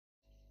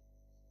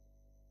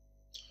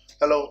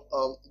Hello,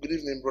 good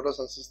evening, brothers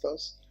and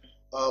sisters.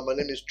 My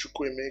name is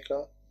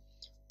Chukwuemeka,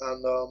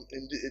 and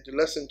the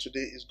lesson today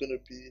is going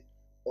to be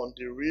on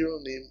the real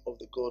name of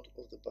the God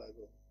of the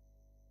Bible.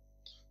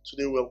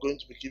 Today we are going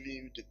to be giving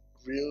you the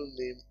real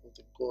name of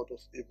the God of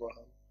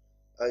Abraham,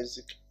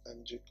 Isaac,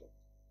 and Jacob.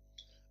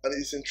 And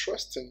it's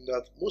interesting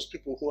that most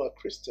people who are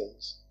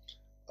Christians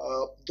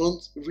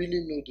don't really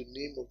know the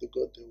name of the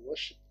God they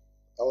worship.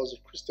 I was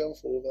a Christian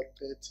for over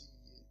 30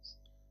 years.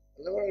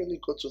 I never really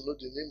got to know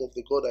the name of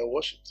the God I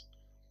worshipped.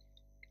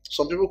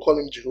 Some people call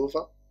him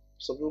Jehovah,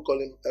 some people call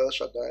him El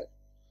Shaddai,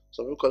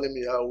 some people call him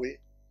Yahweh,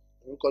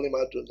 some people call him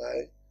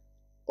Adonai.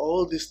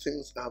 All these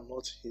things are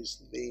not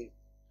his name.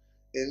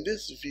 In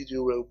this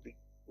video, we'll be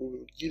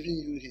giving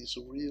you his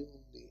real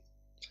name.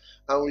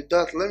 And with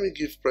that, let me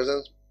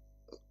present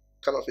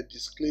kind of a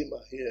disclaimer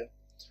here.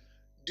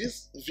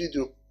 This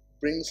video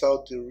brings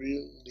out the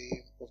real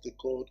name of the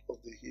God of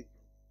the Hebrew.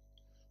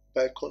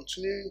 By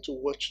continuing to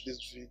watch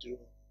this video,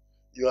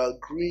 you are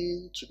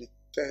agreeing to the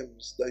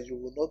terms that you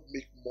will not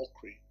make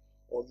mockery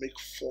or make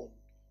fun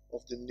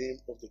of the name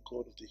of the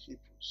God of the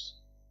Hebrews.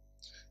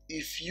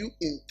 If you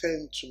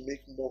intend to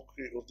make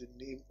mockery of the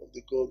name of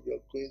the God we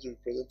are going to be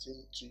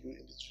presenting to you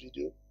in this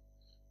video,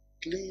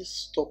 please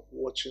stop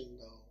watching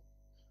now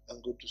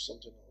and go do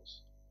something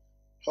else.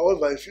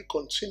 However, if you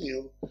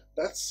continue,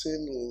 that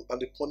sin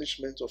and the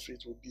punishment of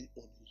it will be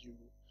on you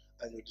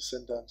and your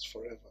descendants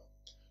forever.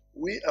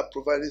 We are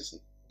providing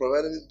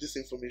this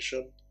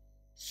information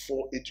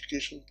for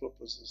education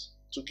purposes,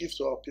 to give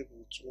to our people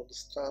to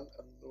understand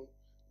and know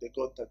the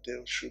God that they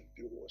should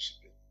be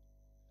worshipping.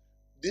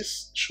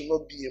 This should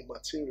not be a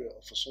material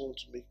for someone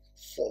to make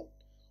fun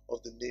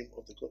of the name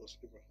of the God of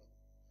Abraham.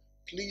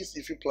 Please,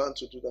 if you plan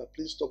to do that,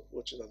 please stop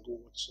watching and go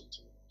watch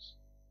something else.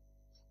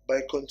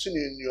 By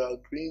continuing, you are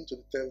agreeing to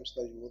the terms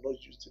that you will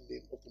not use the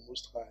name of the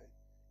Most High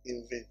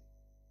in vain.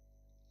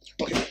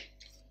 Okay,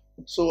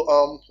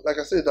 so like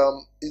I said,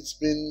 it's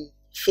been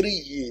 3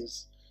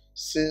 years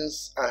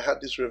since I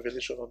had this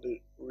revelation on the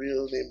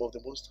real name of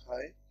the Most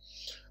High,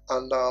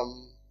 and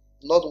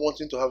not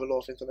wanting to have a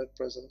lot of internet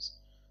presence,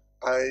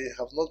 I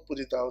have not put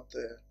it out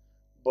there.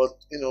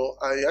 But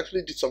I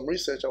actually did some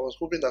research. I was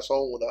hoping that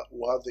someone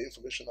would have the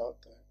information out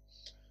there.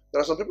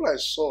 There are some people I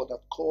saw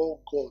that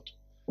call God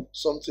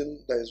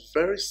something that is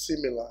very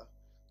similar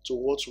to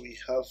what we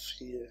have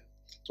here,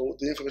 to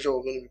the information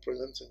we're going to be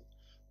presenting.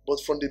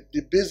 But from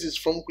the basis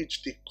from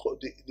which they call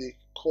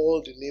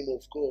the name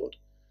of God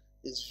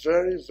is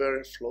very,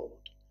 very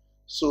flawed.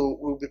 So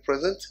we'll be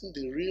presenting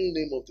the real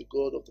name of the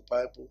God of the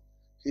Bible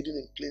hidden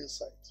in plain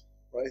sight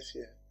right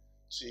here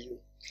to you.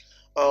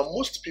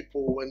 Most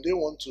people, when they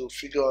want to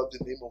figure out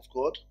the name of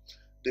God,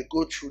 they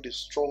go through the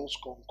Strong's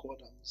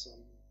Concordance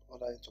and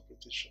other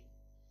interpretation.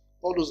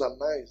 All those are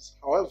nice.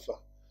 However,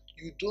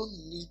 you don't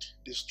need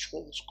the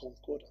Strong's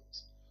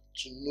Concordance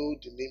to know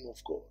the name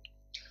of God.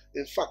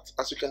 In fact,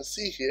 as you can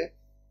see here,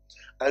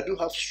 I do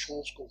have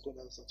Strong's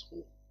Concordance at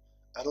home.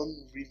 I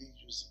don't really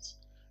use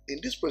it.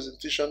 In this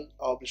presentation,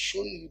 I'll be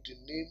showing you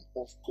the name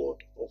of God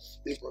of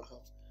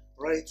Abraham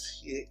right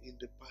here in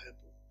the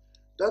Bible.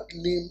 That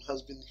name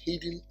has been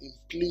hidden in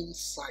plain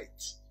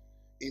sight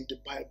in the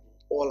Bible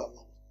all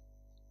along.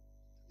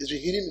 It's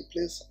been hidden in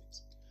plain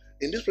sight.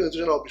 In this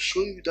presentation, I'll be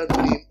showing you that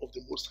name of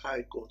the Most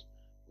High God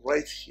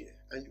right here,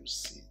 and you'll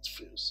see it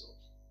for yourself.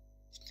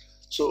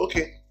 So,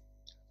 okay,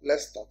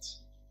 let's start.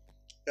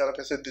 Yeah, like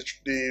I said,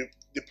 the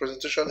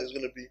presentation is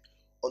going to be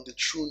on the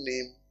true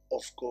name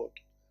of God.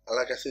 And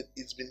like I said,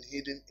 it's been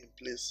hidden in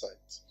plain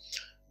sight.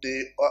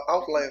 The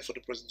outline for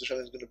the presentation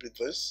is going to be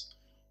this.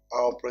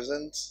 I'll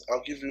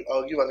give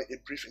a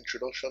brief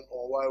introduction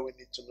on why we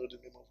need to know the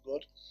name of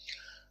God,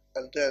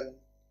 and then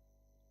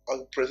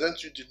I'll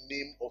present you the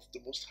name of the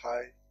Most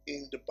High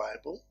in the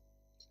Bible,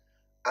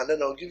 and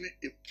then I'll give you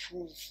a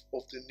proof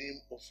of the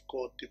name of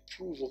God, the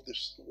proof of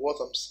what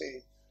I'm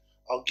saying.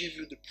 I'll give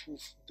you the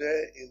proof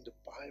there in the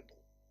Bible,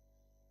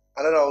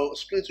 and then I'll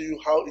explain to you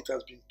how it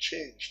has been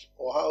changed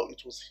or how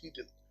it was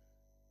hidden,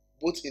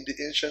 both in the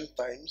ancient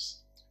times,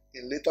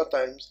 in later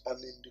times,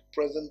 and in the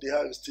present day,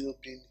 how it's still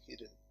being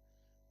hidden.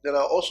 Then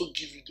I'll also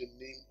give you the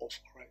name of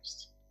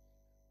Christ,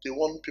 the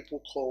one people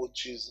call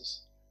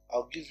Jesus.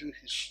 I'll give you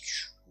his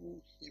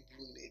true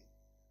Hebrew name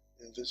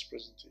in this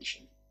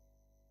presentation.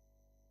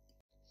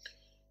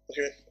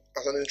 Okay,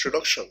 as an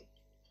introduction,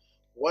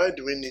 why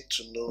do we need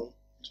to know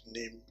the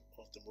name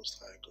of the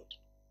Most High God?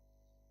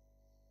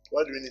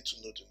 Why do we need to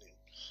know the name?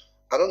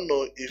 I don't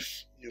know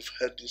if you've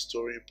heard this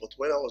story, but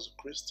when I was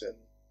a Christian,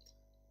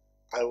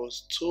 I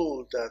was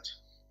told that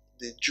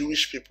the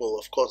Jewish people,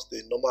 of course,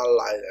 the normal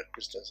lie that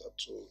Christians are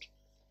told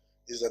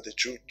is that the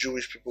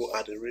Jewish people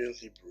are the real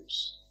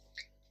Hebrews.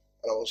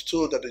 And I was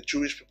told that the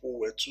Jewish people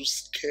were too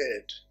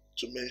scared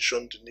to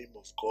mention the name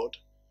of God.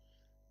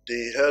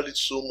 They held it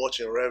so much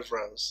in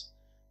reverence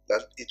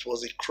that it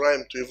was a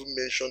crime to even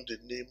mention the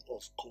name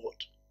of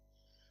God.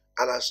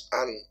 And as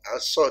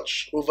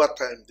such, over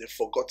time, they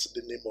forgot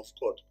the name of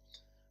God.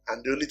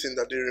 And the only thing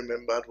that they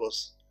remembered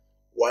was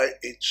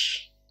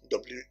YHWH,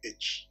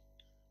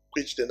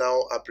 which they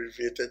now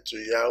abbreviated to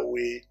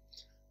Yahweh,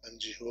 and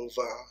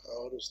Jehovah and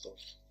all those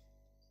stuff.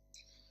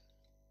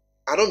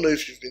 I don't know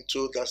if you've been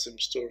told that same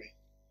story.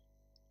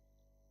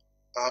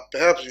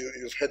 Perhaps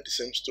you've heard the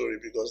same story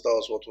because that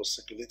was what was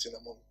circulating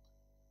among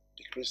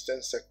the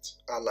Christian sect,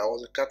 and I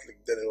was a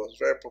Catholic then. It was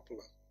very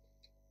popular.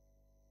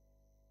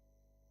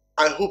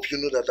 I hope you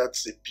know that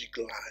that's a big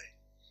lie.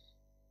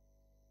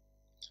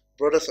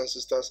 Brothers and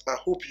sisters, I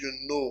hope you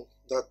know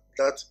that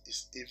that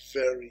is a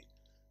very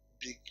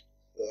big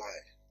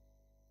lie.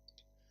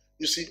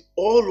 You see,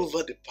 all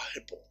over the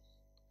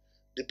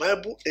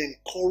Bible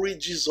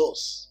encourages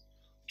us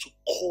to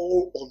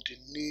call on the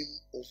name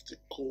of the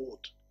God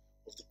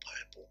of the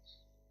Bible.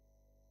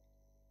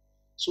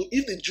 So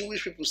if the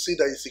Jewish people say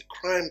that it's a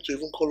crime to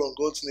even call on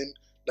God's name,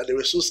 that they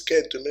were so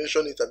scared to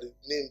mention it and the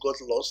name got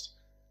lost,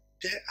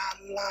 they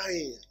are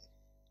lying.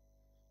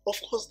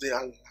 Of course they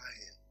are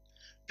lying.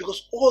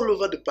 Because all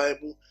over the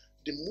Bible,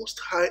 the Most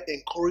High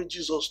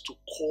encourages us to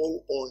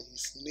call on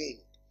His name.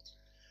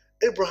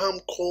 Abraham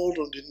called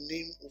on the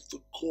name of the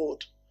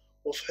God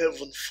of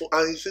heaven,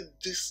 and he said,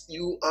 "This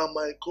you are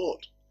my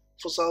God,"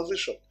 for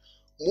salvation.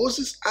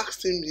 Moses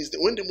asked him his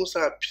name. When the Most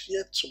High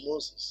appeared to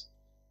Moses,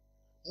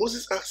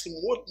 Moses asked him,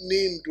 "What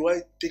name do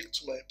I take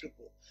to my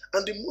people?"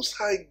 And the Most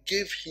High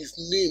gave his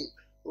name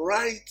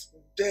right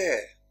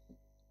there.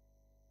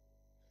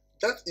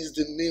 That is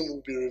the name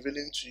we'll be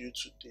revealing to you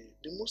today.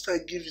 The Most High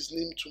gave his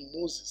name to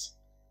Moses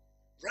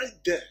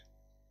right there.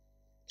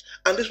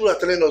 And these people are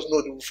telling us,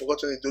 no, they've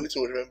forgotten it. The only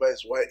thing we remember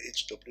is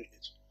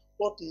YHWH.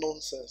 What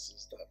nonsense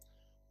is that?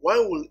 Why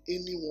will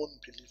anyone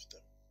believe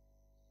them?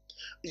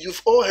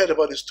 You've all heard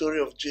about the story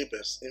of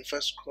Jabez in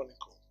 1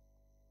 Chronicle.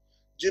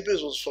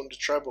 Jabez was from the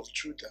tribe of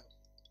Judah.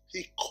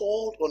 He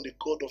called on the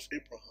God of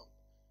Abraham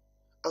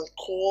and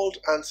called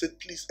and said,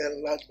 "Please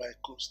enlarge my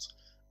coast."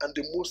 And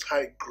the Most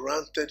High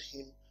granted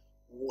him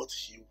what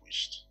he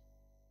wished.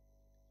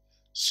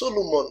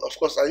 Solomon, of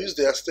course, I use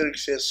the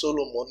asterisk here,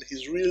 Solomon.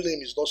 His real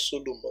name is not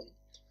Solomon.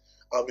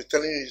 I'll be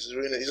telling you his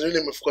real name. His real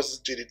name, of course, is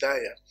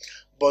Jedidiah.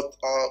 But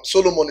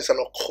Solomon is an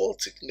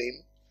occultic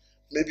name.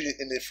 Maybe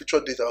in a future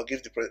date, I'll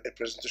give a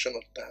presentation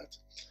of that.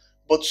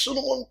 But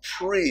Solomon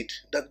prayed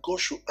that God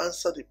should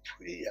answer the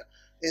prayer.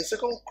 In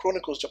 2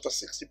 Chronicles chapter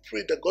 6, he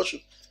prayed that God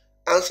should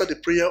answer the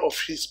prayer of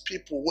his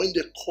people when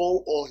they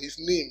call on his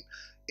name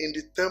in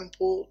the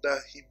temple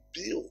that he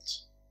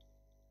built.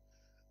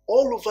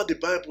 All over the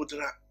Bible,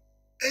 there are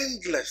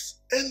endless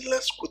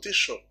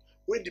quotation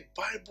where the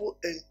Bible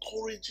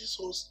encourages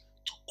us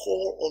to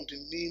call on the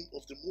name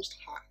of the Most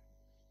High.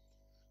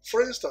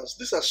 For instance,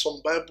 these are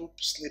some Bible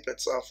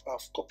snippets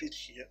I've copied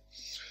here.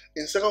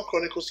 In 2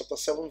 Chronicles chapter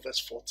 7 verse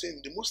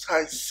 14, the Most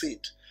High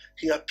said,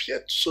 he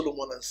appeared to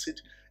Solomon and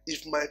said,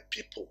 "If my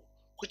people,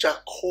 which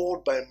are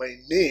called by my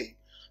name,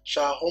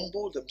 shall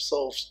humble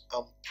themselves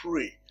and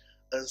pray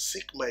and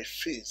seek my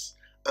face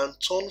and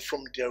turn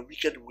from their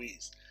wicked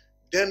ways,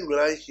 then will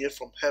I hear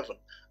from heaven,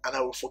 and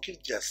I will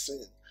forgive their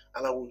sin,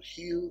 and I will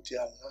heal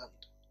their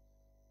land."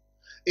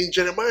 In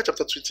Jeremiah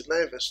chapter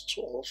 29 verse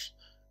 12,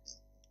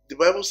 the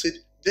Bible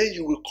said, "Then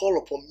you will call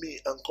upon me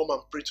and come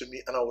and pray to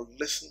me, and I will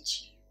listen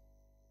to you."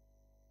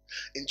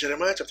 In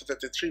Jeremiah chapter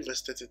 33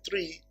 verse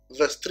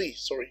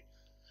 3,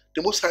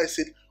 the Most High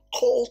said,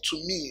 "Call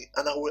to me,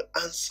 and I will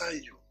answer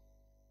you."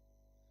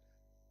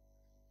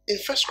 In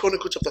 1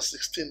 Chronicles chapter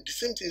 16, the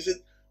same thing, he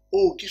said,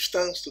 "Oh, give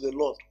thanks to the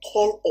Lord,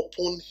 call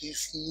upon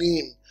his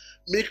name,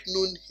 make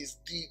known his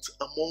deeds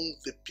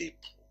among the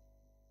people."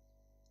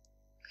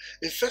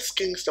 In 1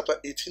 Kings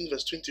chapter 18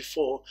 verse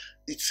 24,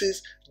 it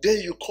says,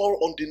 "Then you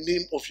call on the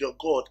name of your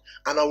God,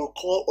 and I will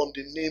call on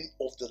the name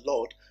of the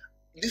Lord."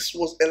 This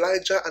was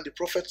Elijah and the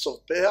prophets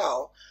of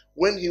Baal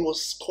when he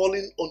was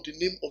calling on the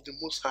name of the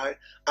Most High,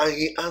 and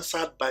he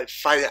answered by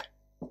fire.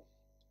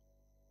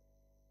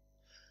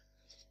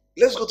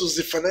 Let's go to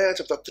Zephaniah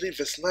chapter 3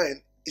 verse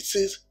 9. It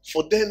says,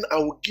 "For then I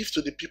will give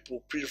to the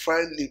people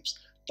purified lips,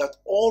 that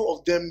all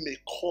of them may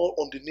call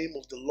on the name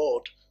of the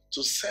Lord,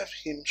 to serve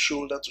him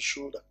shoulder to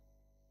shoulder."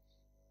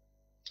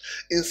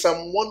 In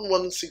Psalm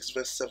 116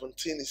 verse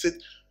 17, it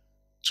said,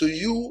 "To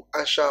you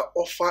I shall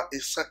offer a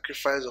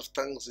sacrifice of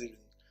thanksgiving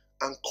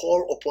and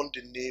call upon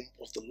the name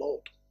of the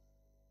Lord."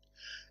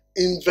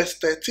 In verse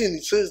 13,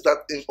 it says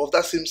that of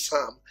that same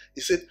psalm,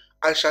 it said,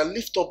 "I shall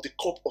lift up the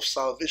cup of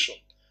salvation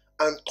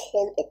and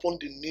call upon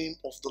the name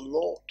of the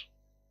Lord."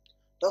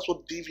 That's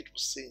what David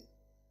was saying.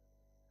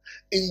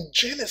 In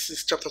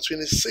Genesis chapter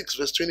 26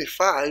 verse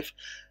 25,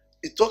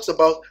 it talks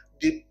about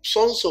the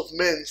sons of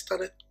men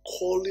started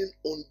calling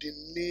on the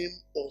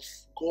name of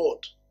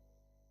God.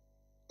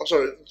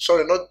 That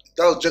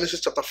was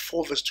Genesis chapter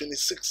 4 verse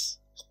 26.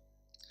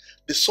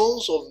 The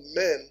sons of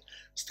men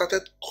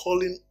started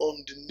calling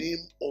on the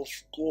name of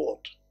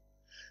God.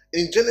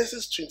 In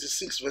Genesis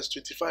 26 verse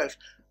 25,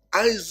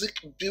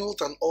 Isaac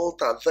built an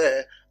altar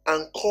there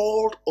and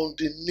called on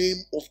the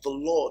name of the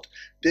Lord.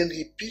 Then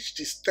he pitched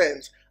his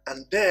tent,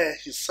 and there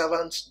his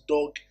servants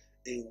dug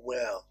a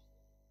well.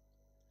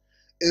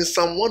 In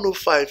Psalm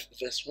 105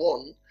 verse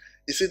 1,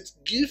 it said,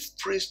 "Give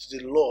praise to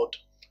the Lord,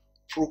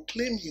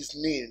 proclaim his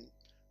name,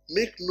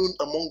 make known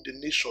among the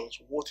nations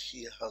what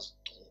he has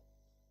done."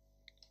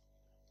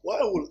 Why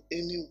will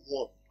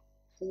anyone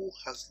who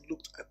has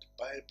looked at the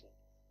Bible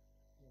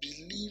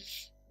believe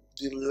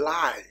the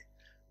lie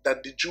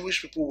that the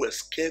Jewish people were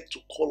scared to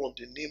call on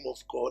the name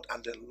of God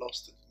and they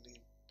lost the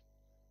name?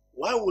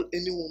 Why would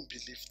anyone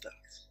believe that?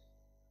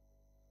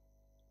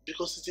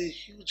 Because it's a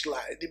huge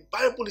lie. The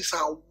Bible is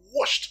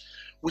awash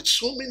with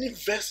so many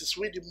verses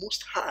where the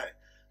Most High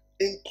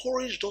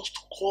encouraged us to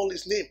call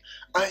his name.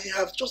 I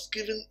have just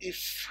given a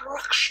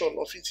fraction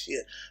of it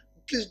here.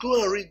 Please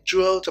go and read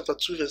Joel chapter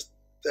 2 verse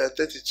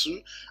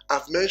 32.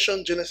 I've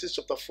mentioned Genesis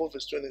chapter 4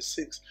 verse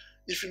 26.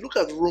 If you look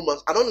at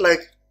Romans, I don't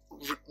like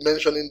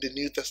mentioning the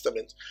New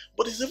Testament,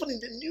 but it's even in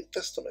the New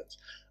Testament.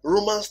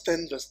 Romans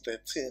 10 verse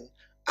 13,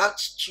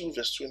 Acts 2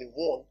 verse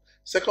 21,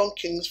 2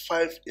 Kings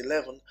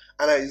 5:11,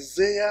 and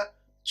Isaiah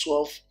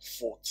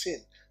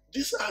 12:14.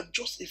 These are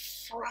just a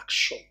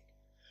fraction.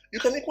 You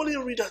can equally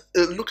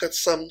look at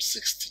Psalm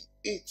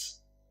 68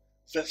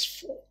 verse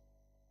 4.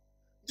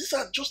 These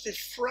are just a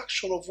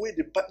fraction of where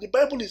the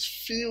Bible is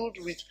filled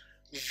with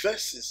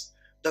verses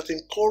that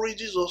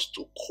encourages us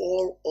to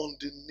call on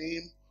the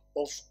name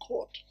of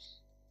God.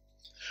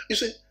 You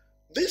see,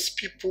 these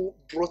people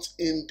brought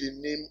in the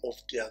name of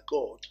their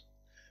God.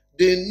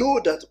 They know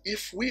that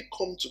if we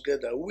come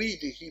together, we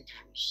the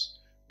Hebrews,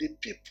 the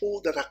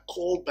people that are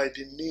called by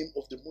the name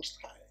of the Most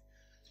High,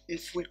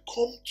 if we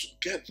come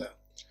together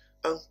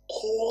and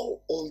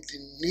call on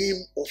the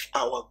name of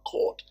our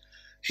God,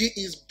 he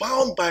is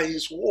bound by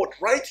his word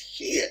right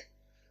here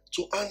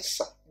to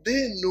answer.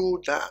 They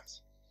know that.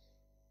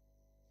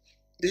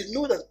 They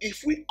know that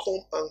if we come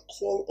and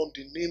call on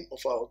the name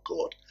of our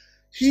God,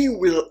 he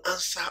will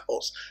answer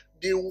us.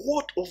 The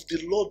word of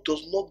the Lord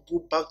does not go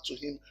back to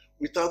him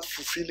without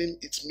fulfilling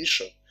its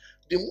mission.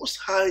 The Most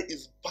High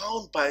is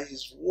bound by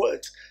his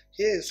word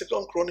here in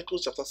 2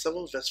 Chronicles chapter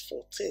 7 verse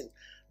 14,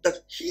 that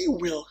he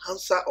will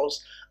answer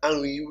us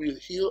and he will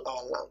heal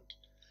our land.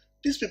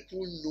 These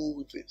people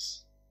know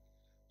this.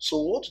 So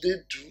what do?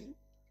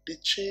 They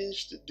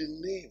changed the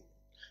name.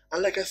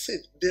 And like I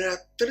said, there are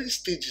 3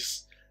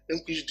 stages in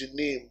which the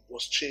name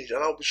was changed.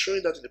 And I'll be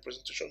showing that in the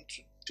presentation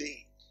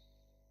today.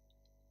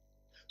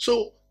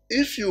 So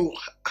if you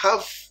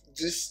have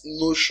this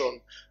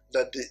notion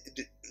that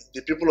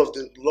the people of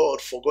the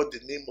Lord forgot the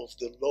name of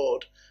the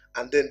Lord,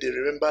 and then they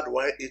remembered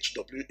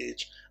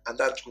YHWH, and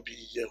that could be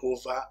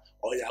Jehovah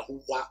or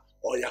Yahuwah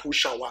or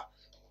Yahushawa,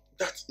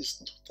 that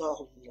is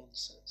total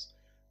nonsense.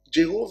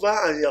 Jehovah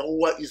and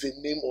Yahuwah is a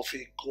name of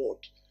a God,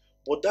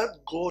 but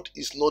that God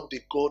is not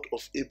the God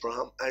of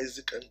Abraham,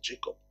 Isaac, and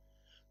Jacob.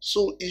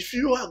 So if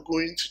you are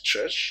going to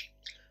church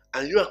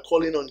and you are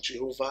calling on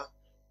Jehovah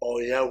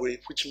or Yahweh,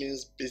 which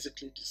means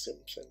basically the same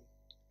thing,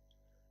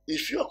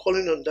 if you are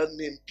calling on that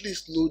name,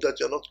 please know that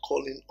you are not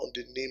calling on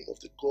the name of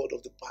the God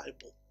of the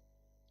Bible.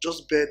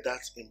 Just bear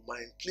that in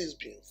mind. Please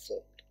be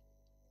informed.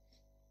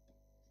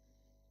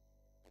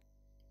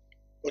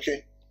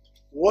 Okay,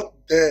 what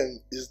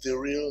then is the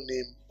real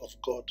name of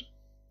God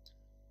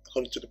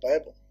according to the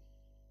Bible?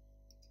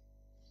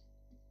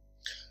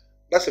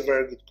 That's a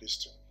very good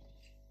question.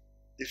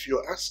 If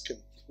you're asking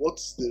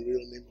what's the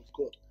real name of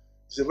God,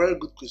 it's a very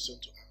good question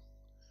to ask.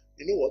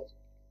 You know what?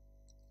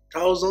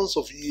 Thousands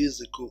of years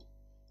ago,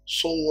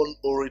 someone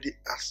already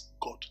asked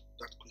God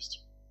that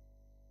question,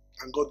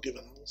 and God gave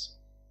an answer.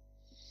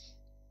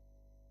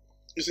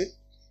 You see,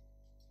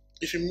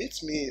 if you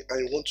meet me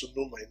and you want to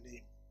know my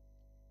name,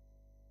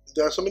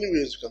 there are so many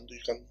ways you can do.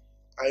 You can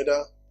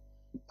either,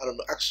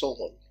 ask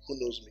someone who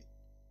knows me,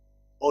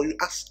 or you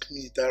ask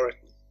me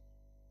directly.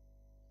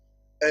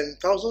 And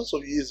thousands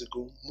of years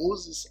ago,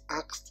 Moses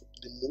asked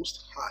the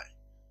Most High,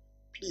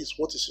 please,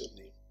 what is your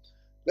name?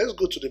 Let's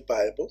go to the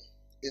Bible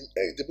in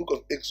the book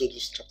of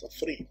Exodus chapter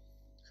 3.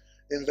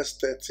 In verse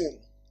 13,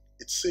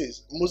 it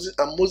says,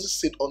 Moses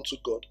said unto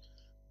God,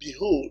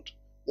 behold,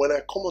 when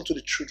I come unto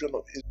the children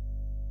of Israel.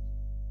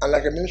 And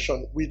like I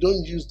mentioned, we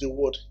don't use the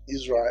word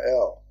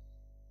Israel.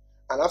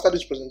 And after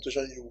this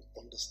presentation, you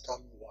will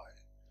understand why.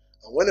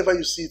 And whenever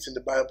you see it in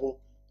the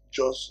Bible,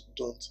 just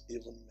don't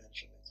even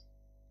mention it.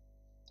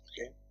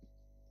 Okay?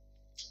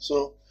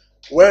 So,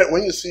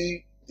 when you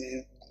see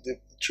the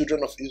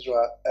children of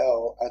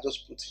Israel, I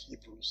just put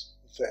Hebrews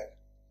there.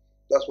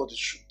 That's what it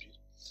should be.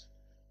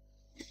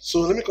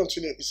 So let me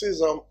continue. It says,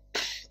 and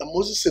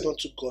Moses said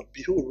unto God,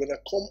 behold, when I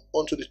come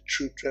unto the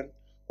children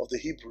of the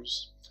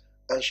Hebrews,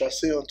 and shall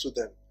say unto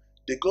them,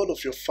 the God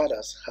of your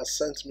fathers has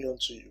sent me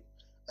unto you,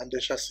 and they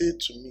shall say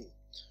to me,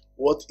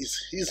 what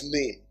is his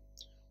name?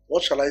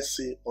 What shall I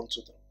say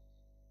unto them?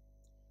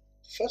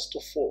 First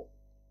of all,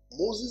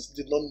 Moses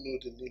did not know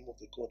the name of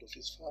the God of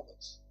his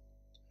fathers.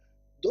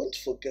 Don't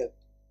forget,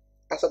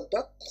 as at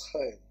that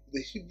time,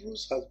 the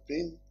Hebrews has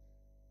been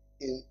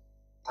in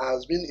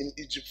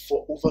Egypt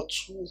for over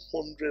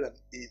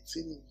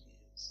 218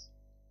 years.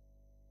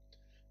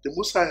 The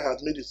Most High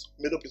had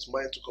made up his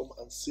mind to come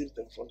and save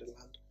them from the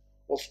land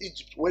of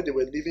Egypt, where they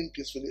were living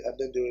peacefully, and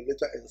then they were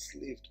later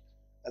enslaved,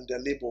 and their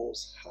labor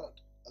was hard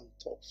and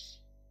tough.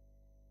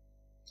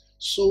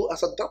 So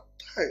as at that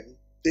time,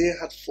 they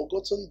had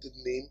forgotten the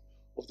name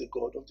of the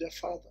God of their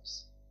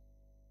fathers.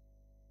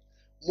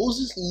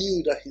 Moses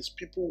knew that his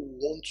people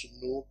want to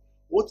know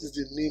what is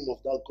the name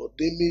of that God.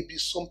 There may be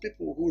some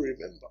people who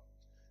remember.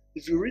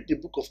 If you read the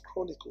book of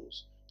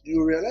Chronicles,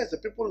 you realize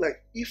that people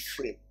like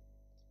Ephraim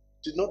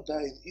did not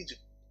die in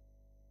Egypt.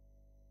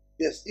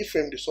 Yes,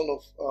 Ephraim, the son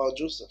of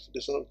Joseph,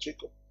 the son of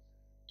Jacob,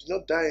 did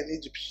not die in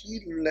Egypt.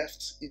 He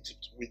left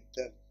Egypt with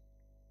them.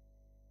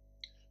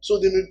 So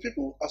there may be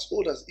people as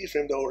old as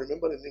Ephraim that will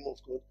remember the name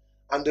of God,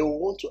 and they will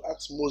want to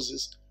ask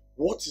Moses,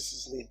 what is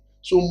his name?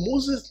 So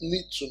Moses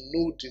needs to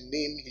know the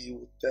name he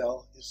will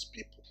tell his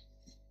people.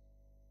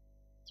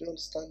 Do you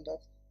understand that?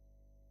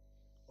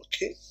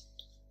 Okay.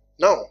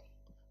 Now,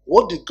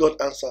 what did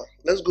God answer?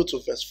 Let's go to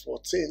verse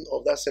 14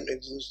 of that same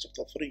Exodus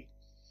chapter 3.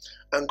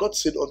 And God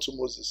said unto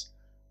Moses,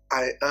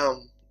 I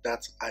am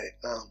that I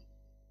am.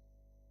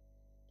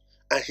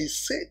 And he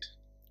said,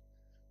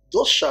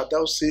 thus shalt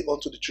thou say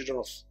unto the children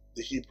of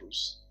the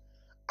Hebrews,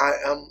 I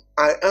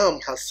am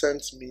has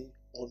sent me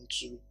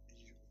unto you.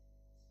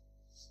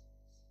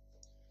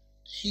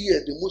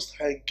 Here the Most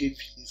High gave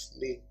his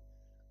name.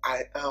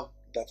 I am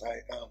that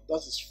I am.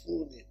 That's his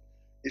full name.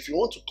 If you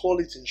want to call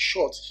it in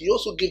short, he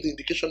also gave the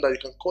indication that you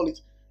can call it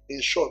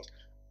in short,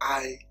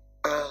 I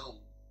am.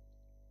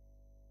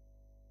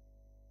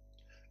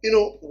 You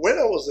know, when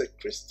I was a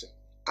Christian,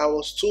 I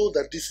was told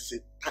that this is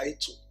a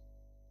title.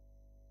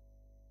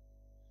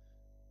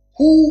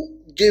 Who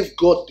gave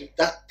God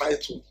that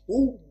title?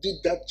 Who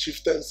did that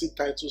chieftaincy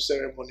title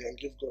ceremony and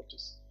gave God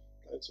this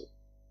title?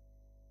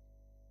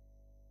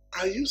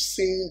 Are you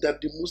saying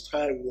that the Most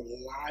High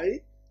will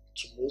lie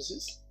to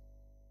Moses?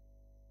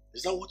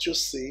 Is that what you're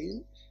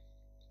saying?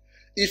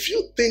 If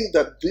you think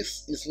that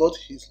this is not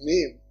his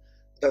name,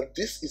 that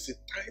this is a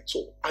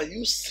title, are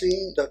you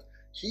saying that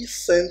he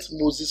sent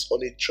Moses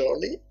on a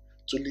journey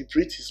to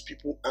liberate his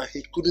people and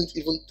he couldn't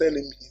even tell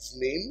him his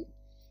name?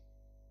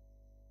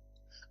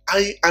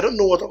 I don't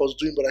know what I was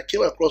doing, but I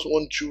came across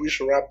one Jewish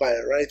rabbi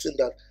writing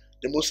that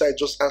the Most High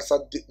just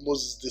answered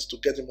Moses this to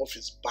get him off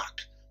his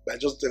back by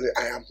just telling,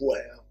 I am who I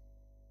am.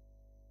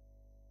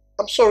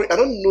 I'm sorry, I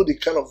don't know the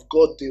kind of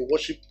God they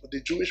worship,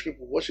 the Jewish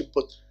people worship,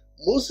 but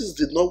Moses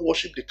did not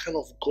worship the kind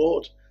of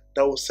God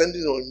that was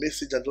sending him a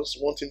message and just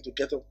want him to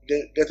get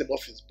him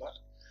off his back.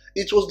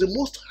 It was the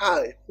Most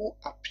High who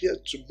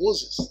appeared to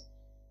Moses.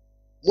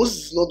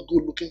 Moses did not go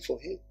looking for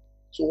him.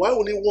 So why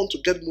would he want to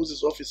get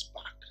Moses off his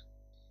back?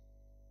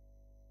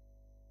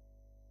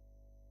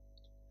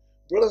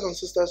 Brothers and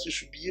sisters, you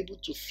should be able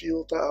to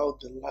filter out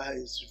the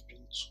lies you've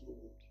been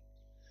told.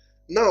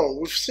 Now,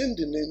 we've seen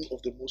the name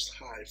of the Most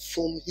High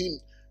from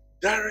him,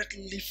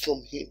 directly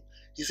from him.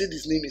 He said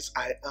his name is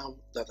I am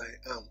that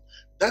I am.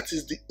 That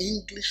is the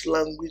English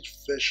language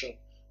version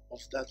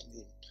of that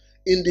name.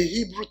 In the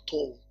Hebrew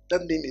tongue,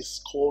 that name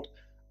is called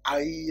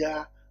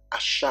Ayah,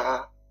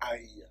 Asha,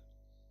 Ayah.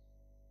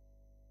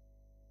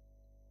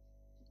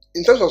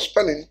 In terms of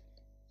spelling,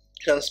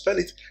 you can spell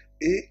it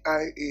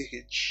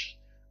A-I-A-H.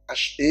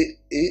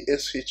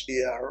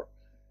 A-S-H-A-R,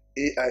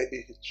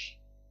 A-I-A-H.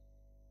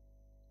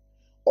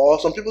 Or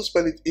some people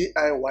spell it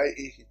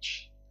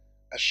A-I-Y-A-H,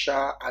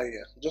 Asha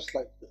Aya, just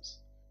like this.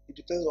 It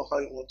depends on how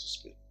you want to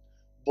spell.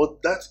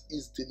 But that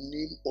is the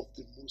name of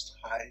the Most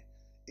High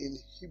in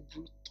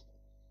Hebrew tongue.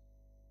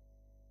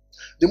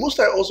 The Most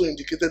High also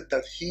indicated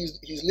that his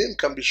name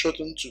can be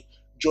shortened to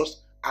just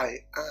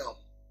I am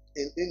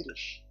in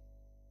English.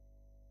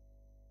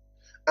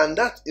 And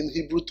that in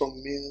Hebrew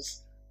tongue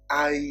means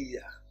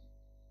Ayah.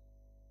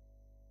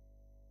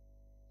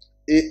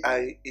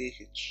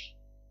 A-I-A-H.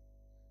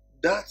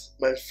 That,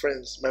 my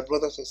friends, my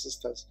brothers and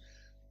sisters,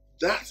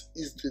 that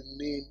is the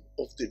name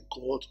of the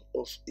God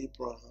of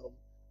Abraham,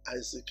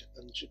 Isaac,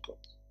 and Jacob.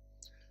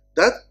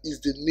 That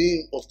is the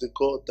name of the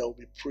God that will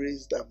be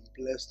praised and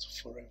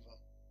blessed forever.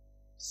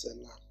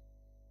 Selah.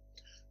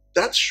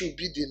 That should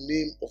be the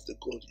name of the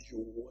God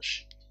you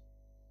worship.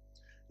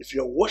 If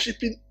you are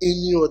worshiping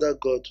any other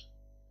God,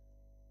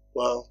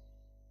 well,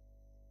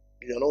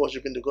 you are not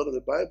worshiping the God of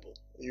the Bible.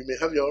 You may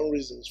have your own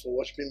reasons for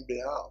worshiping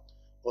Baal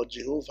or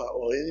Jehovah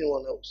or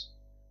anyone else.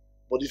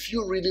 But if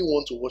you really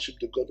want to worship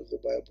the God of the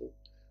Bible,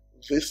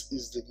 this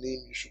is the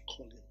name you should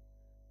call him.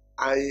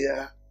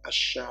 Ayah,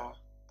 Asha,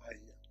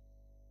 Ayah.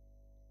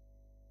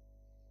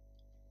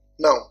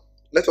 Now,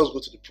 let us go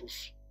to the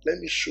proof. Let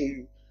me show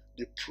you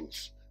the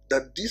proof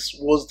that this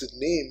was the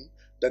name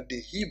that the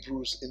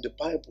Hebrews in the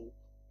Bible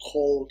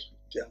called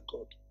their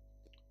God.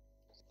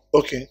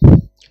 Okay.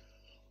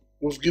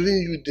 We've given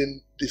you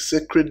the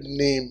sacred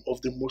name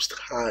of the Most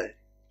High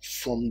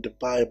from the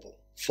Bible,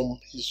 from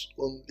his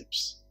own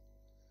lips.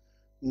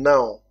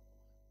 Now,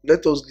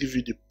 let us give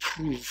you the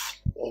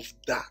proof of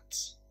that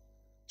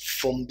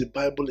from the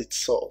Bible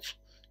itself.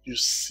 You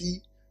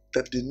see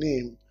that the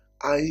name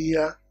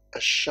Ayah,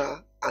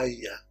 Asha,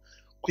 Ayah,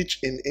 which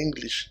in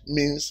English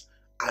means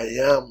I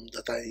am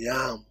that I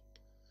am,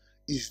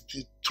 is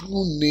the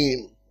true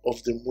name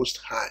of the Most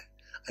High,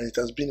 and it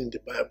has been in the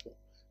Bible.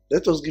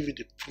 Let us give you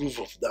the proof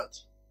of that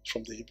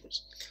from the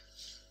Hebrews.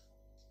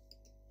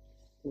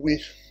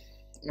 We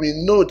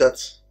know that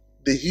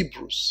the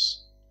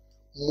Hebrews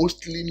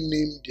mostly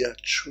name their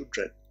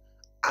children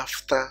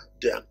after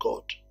their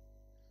God.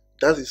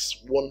 That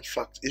is one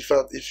fact.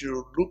 If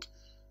you look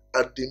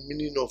at the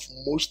meaning of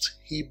most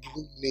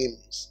Hebrew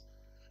names,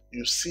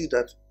 you see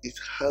that it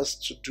has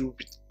to do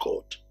with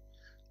God.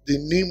 The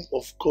name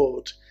of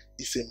God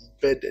is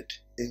embedded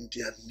in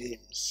their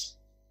names.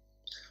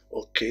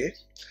 Okay?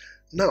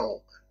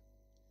 Now,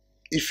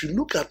 if you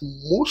look at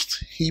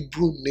most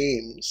Hebrew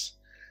names,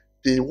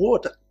 the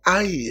word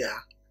Aya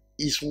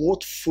is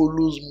what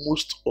follows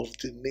most of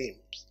the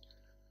names.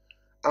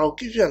 I'll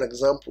give you an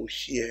example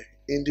here.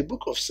 In the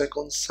book of 2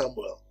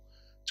 Samuel,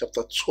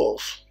 chapter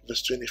 12,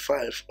 verse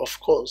 25, of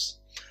course,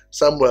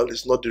 Samuel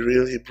is not the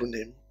real Hebrew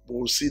name. We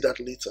will see that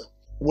later.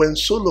 When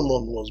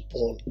Solomon was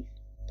born,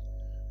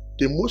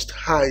 the Most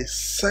High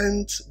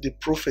sent the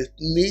prophet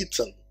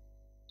Nathan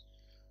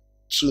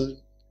to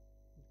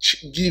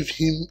give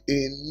him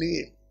a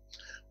name.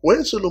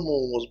 When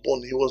Solomon was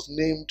born, he was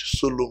named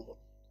Solomon.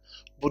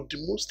 But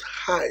the Most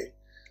High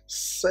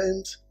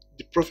sent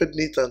the prophet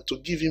Nathan to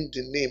give him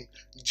the name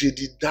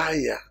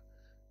Jedidiah.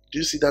 Do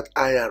you see that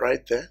ayah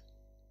right there?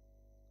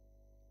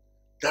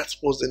 That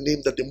was the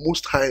name that the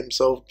Most High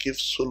himself gave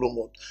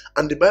Solomon.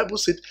 And the Bible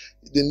said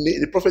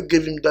the prophet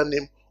gave him that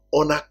name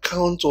on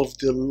account of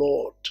the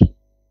Lord.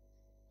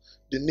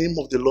 The name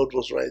of the Lord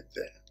was right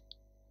there.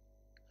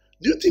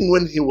 Do you think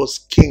when he was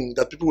king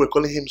that people were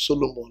calling him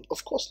Solomon?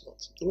 Of course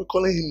not. They were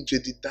calling him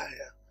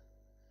Jedidiah.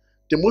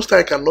 The Most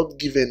High cannot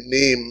give a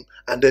name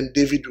and then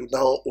David will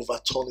now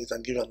overturn it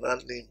and give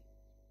another name.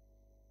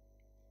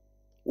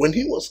 When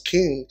he was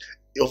king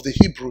of the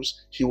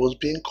Hebrews, he was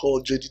being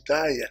called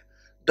Jedidiah.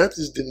 That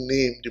is the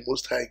name the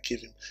Most High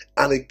gave him.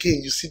 And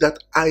again, you see that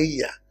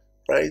ayah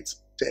right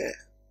there.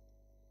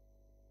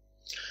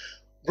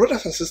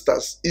 Brothers and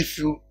sisters, if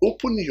you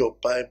open your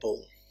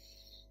Bible,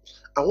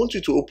 I want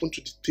you to open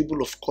to the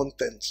table of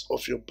contents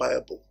of your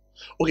Bible.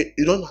 Okay,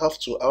 you don't have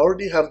to. I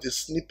already have the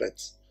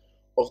snippets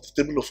of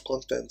the table of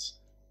contents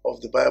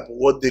of the Bible,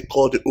 what they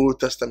call the Old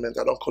Testament.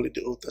 I don't call it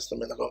the Old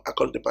Testament, I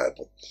call it the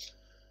Bible.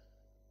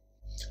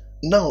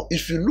 Now,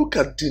 if you look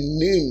at the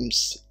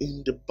names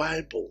in the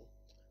Bible,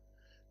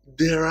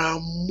 there are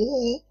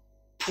more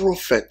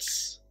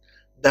prophets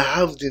that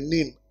have the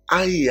name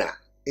Aya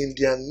in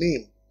their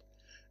name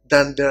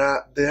than there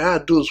are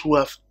those who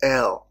have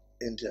El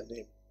in their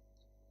name.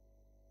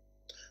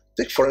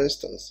 Take for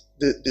instance,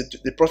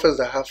 the prophets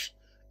that have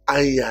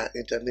Aya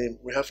in their name.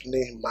 We have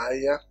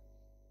Nehemiah,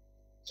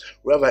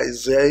 we have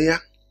Isaiah,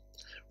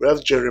 we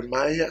have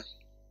Jeremiah,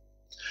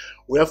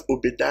 we have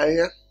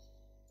Obadiah,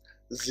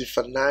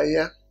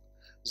 Zephaniah,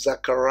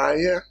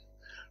 Zechariah,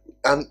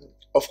 and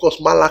of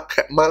course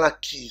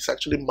Malachi is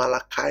actually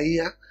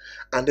Malachiah,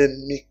 and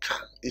then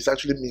Micah is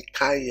actually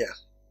Micaiah.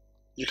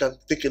 You can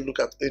take a look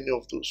at any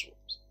of those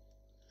ones.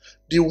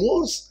 The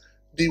ones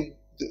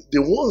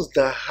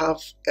that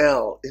have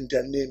L in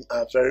their name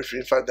are very few.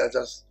 In fact, there are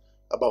just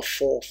about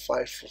 4 or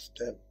 5 of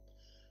them.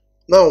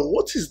 Now,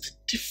 what is the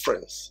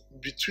difference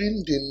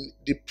between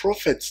the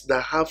prophets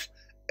that have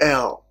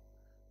L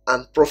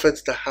and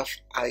prophets that have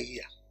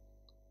Aya?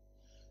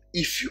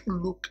 If you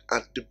look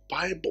at the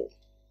Bible,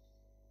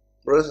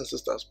 brothers and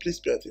sisters, please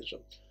pay attention.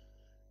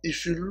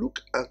 If you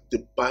look at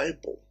the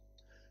Bible,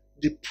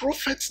 the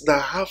prophets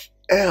that have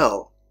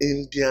L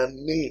in their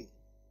name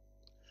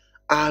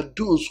are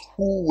those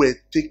who were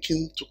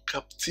taken to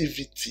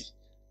captivity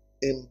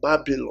in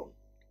Babylon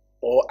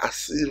or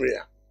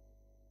Assyria.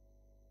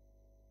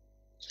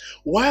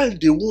 While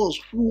the ones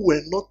who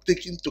were not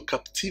taken to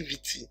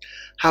captivity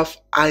have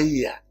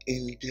Aya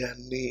in their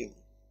name.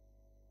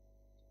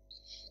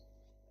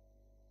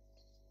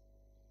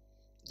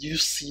 Do you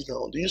see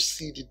now? Do you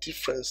see the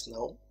difference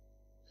now?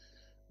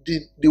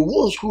 The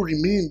ones who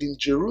remained in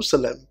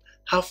Jerusalem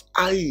have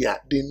Aya,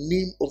 the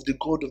name of the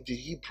God of the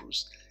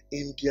Hebrews,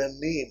 in their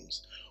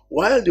names,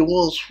 while the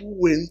ones who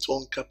went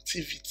on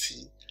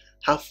captivity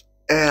have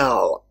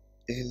El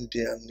in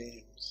their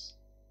names.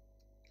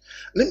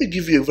 Let me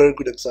give you a very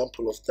good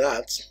example of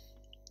that.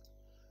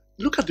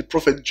 Look at the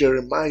prophet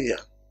Jeremiah.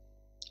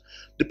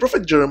 The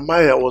prophet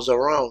Jeremiah was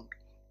around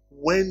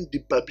when the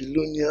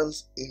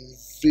Babylonians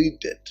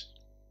invaded.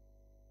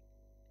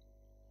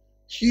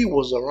 He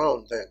was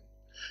around then.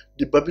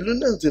 The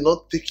Babylonians did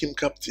not take him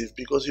captive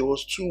because he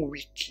was too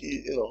weak.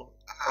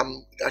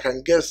 I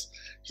can guess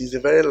he's a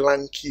very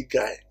lanky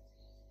guy.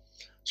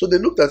 So they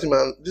looked at him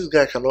and this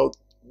guy cannot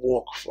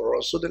walk for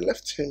us. So they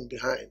left him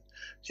behind.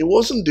 He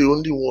wasn't the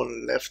only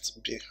one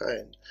left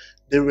behind.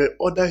 There were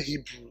other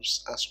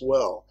Hebrews as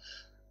well.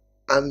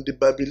 And the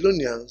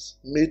Babylonians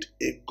made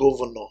a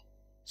governor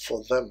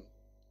for them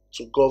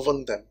to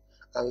govern them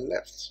and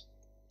left.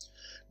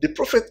 The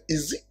prophet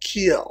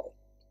Ezekiel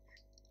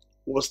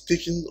was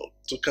taken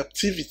to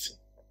captivity.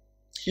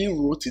 He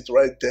wrote it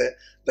right there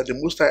that the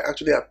Most High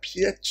actually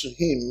appeared to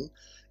him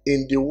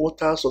in the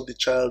waters of the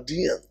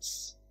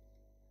Chaldeans.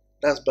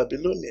 That's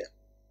Babylonia.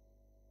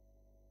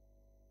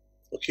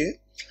 Okay?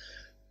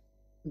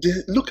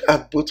 Look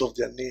at both of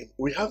their names.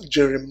 We have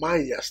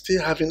Jeremiah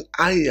still having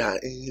Aya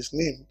in his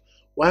name,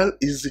 while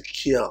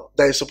Ezekiel,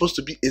 that is supposed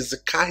to be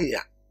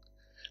Ezekiah.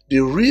 The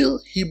real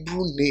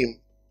Hebrew name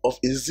of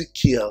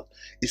Ezekiel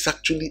is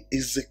actually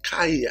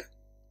Ezekiah.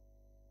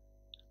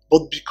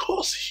 But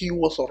because he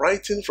was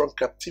writing from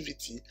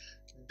captivity,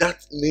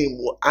 that name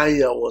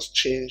Aya was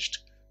changed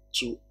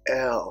to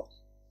El.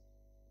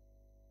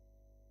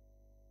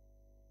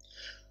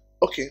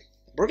 Okay,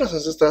 brothers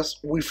and sisters,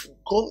 we've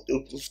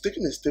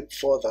taken a step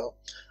further.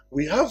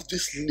 We have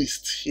this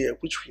list here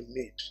which we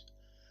made,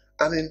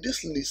 and in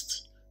this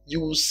list you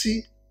will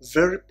see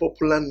very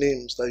popular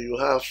names that you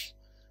have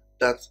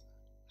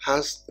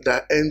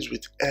that ends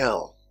with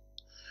L,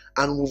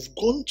 and we've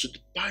gone to the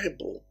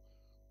Bible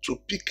to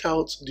pick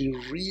out the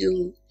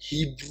real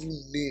Hebrew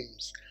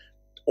names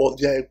or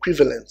their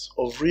equivalent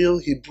of real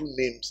Hebrew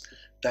names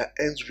that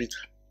ends with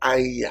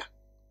Aya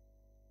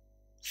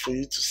for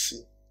you to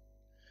see.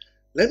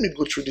 Let me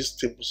go through this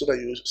table so that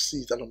you see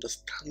it and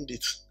understand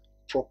it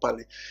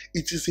properly.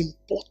 It is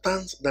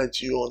important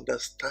that you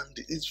understand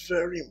it. It's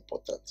very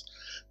important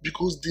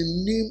because the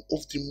name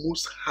of the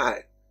Most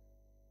High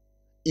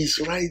is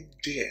right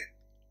there.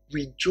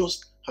 We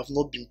just have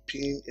not been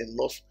paying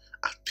enough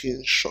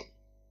attention.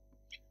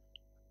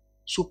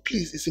 So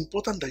please, it's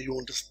important that you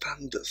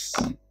understand this.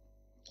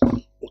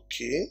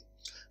 Okay?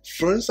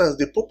 For instance,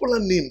 the popular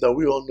name that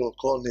we all know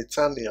called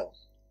Nathaniel,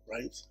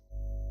 right?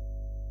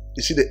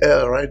 You see the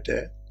L right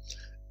there?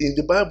 In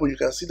the Bible, you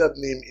can see that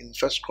name in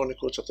 1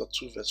 Chronicles chapter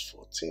 2, verse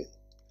 14.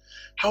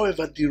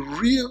 However, the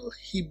real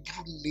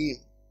Hebrew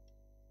name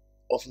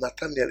of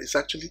Nathaniel is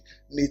actually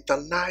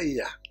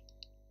Nathaniah.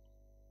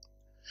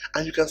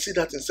 And you can see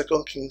that in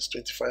 2 Kings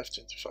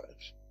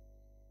 25:25.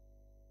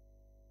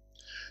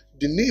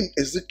 The name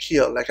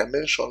Ezekiel, like I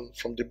mentioned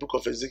from the book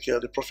of Ezekiel,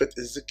 the prophet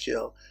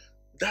Ezekiel,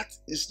 that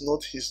is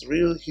not his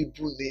real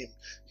Hebrew name.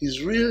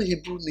 His real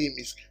Hebrew name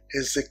is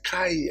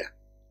Hezekiah.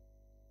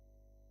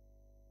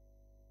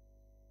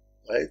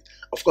 Right?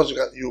 Of course,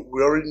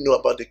 we already know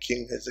about the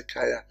king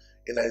Hezekiah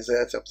in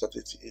Isaiah chapter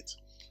 38.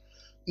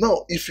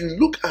 Now, if you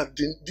look at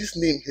this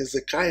name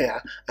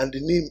Hezekiah and the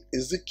name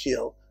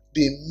Ezekiel,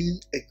 they mean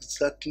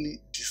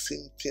exactly the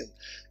same thing.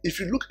 If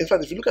you look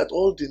at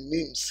all the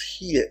names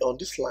here on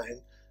this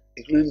line,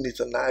 including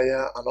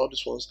Nathaniah and all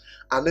these ones,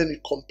 and then you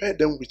compare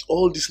them with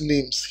all these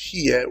names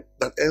here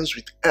that ends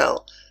with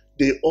L,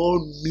 they all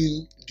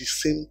mean the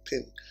same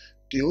thing.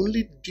 The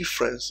only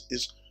difference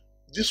is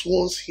these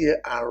ones here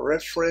are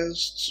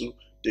reference to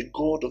the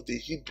God of the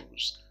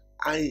Hebrews,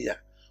 Aya,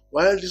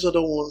 while these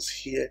other ones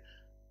here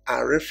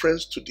are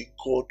reference to the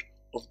God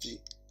of the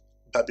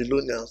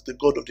Babylonians, the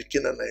God of the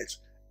Canaanites,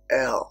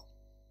 El.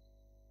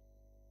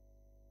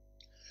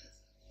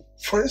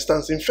 For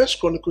instance, in 1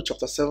 Chronicles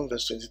chapter 7,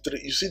 verse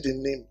 23, you see the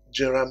name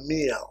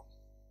Jeremiel.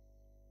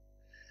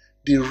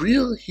 The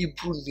real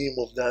Hebrew name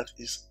of that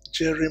is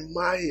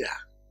Jeremiah.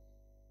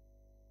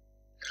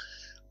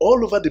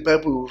 All over the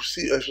Bible, you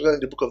see, especially in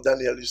the book of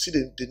Daniel, you see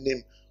the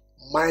name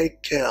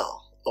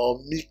Michael or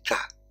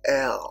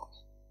Mikael.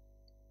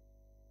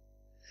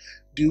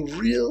 The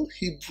real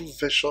Hebrew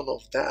version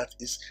of that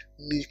is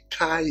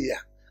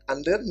Micaiah.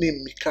 And that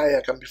name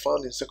Micaiah can be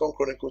found in 2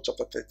 Chronicles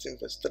chapter 13,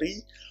 verse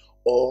 3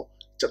 or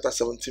chapter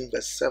 17,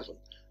 verse 7.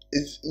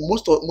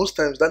 Most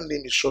times that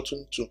name is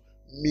shortened to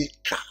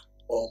Micah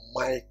or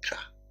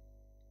Micah.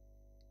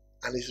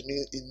 And it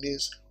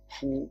means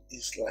who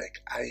is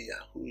like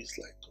Aya, who is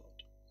like God.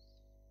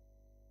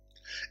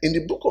 In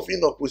the book of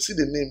Enoch, we see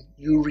the name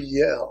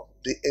Uriel,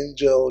 the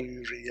angel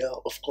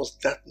Uriel. Of course,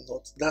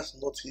 that's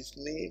not his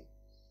name.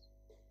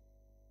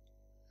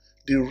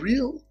 The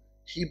real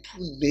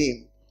Hebrew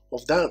name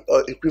of that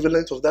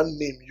equivalent of that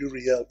name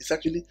Uriel is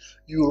actually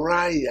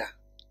Uriah.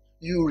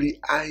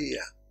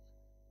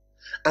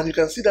 And you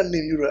can see that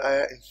name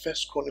Uriah in 1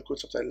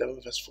 Chronicles chapter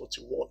 11, verse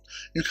 41.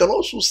 You can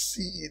also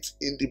see it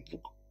in the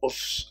book of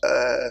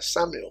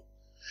Samuel.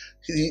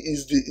 He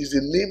is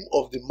the name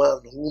of the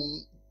man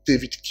whom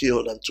David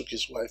killed and took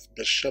his wife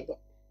Bathsheba.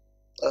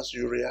 That's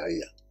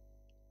Uriah.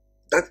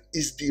 That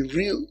is the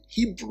real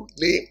Hebrew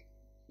name.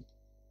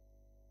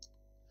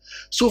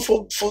 So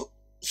for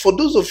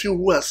those of you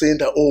who are saying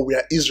that, oh, we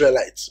are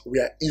Israelites,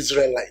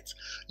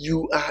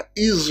 you are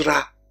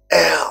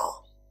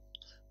Israel.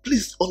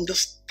 Please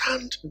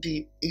understand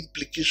the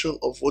implication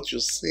of what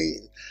you're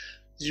saying.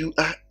 You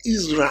are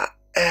Israel.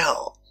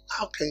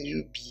 How can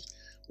you be?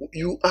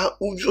 You are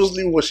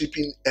obviously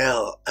worshipping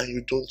El and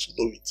you don't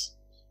know it.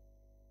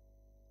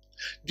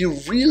 The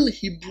real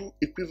Hebrew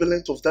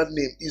equivalent of that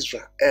name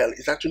Israel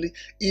is actually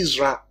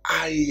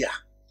Israeliah.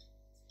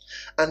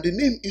 And the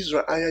name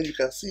Israeliah, you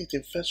can see it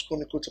in 1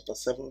 Chronicles chapter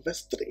 7,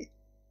 verse 3.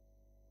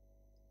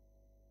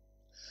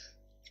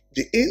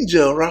 The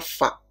angel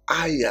Raphael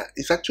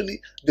is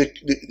actually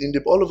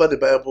all over the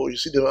Bible. You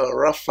see the word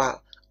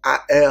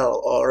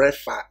Raphael or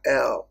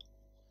Raphael.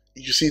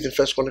 You see it in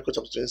 1 Chronicles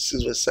chapter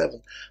 26, verse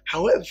 7.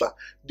 However,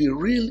 the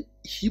real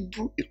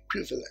Hebrew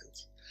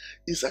equivalent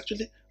is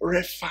actually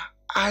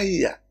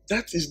Raphael.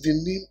 That is the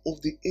name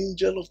of the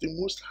angel of the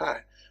Most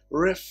High,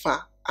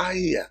 Raphael.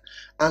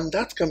 And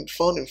that can be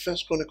found in 1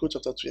 Chronicles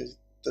chapter 3,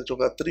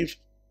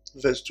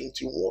 verse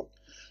 21.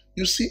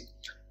 You see,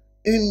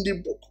 in the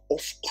book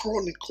of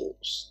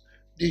Chronicles,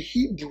 the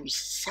Hebrews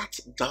sat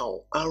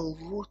down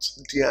and wrote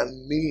their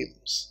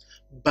names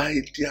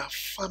by their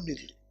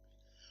family.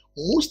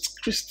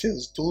 Most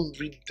Christians don't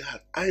read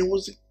that. I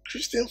was a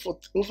Christian for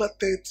over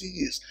 30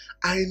 years.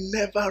 I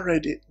never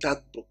read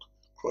that book,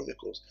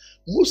 Chronicles.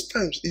 Most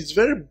times it's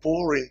very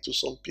boring to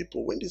some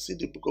people when they see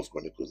the book of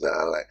Chronicles. They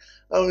are like,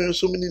 oh,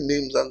 so many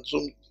names and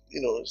so,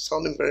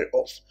 sounding very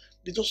off.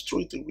 They just throw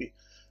it away.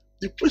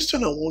 The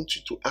question I want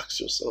you to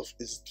ask yourself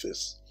is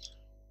this: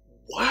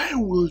 why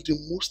will the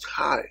Most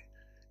High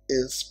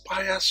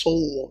inspire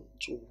someone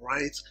to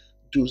write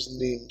those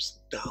names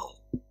down?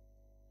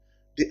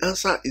 The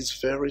answer is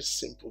very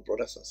simple,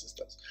 brothers and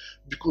sisters.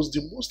 Because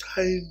the Most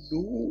High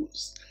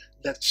knows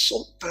that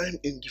sometime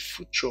in the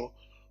future,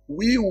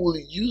 we will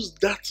use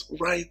that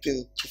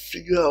writing to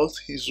figure out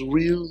His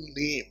real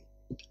name.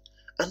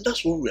 And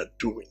that's what we are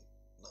doing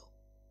now.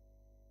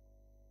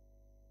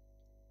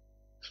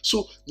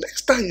 So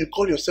next time you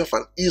call yourself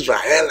an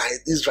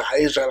Israelite,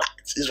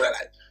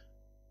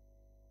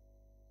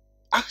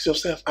 ask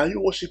yourself, are you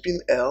worshiping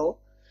El?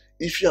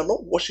 If you are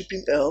not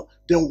worshiping El,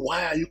 then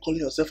why are you calling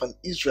yourself an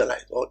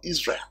Israelite or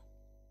Israel?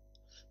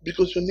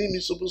 Because your name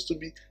is supposed to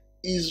be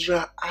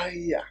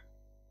Israeliah.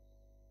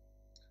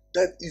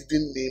 That is the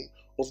name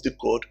of the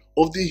God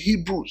of the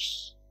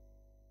Hebrews.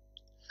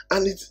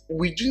 And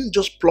we didn't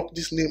just pluck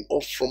this name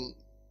off from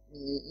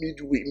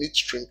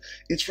midstream.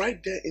 It's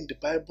right there in the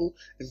Bible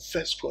in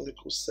 1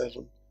 Chronicles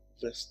 7,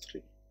 verse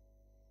 3.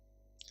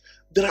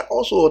 There are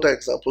also other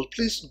examples.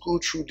 Please go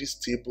through this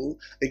table.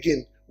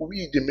 Again,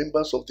 we, the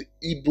members of the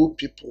Igbo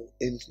people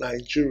in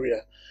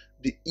Nigeria,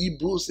 the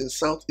Igbos in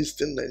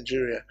southeastern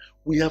Nigeria,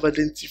 we have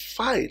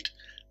identified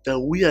that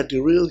we are the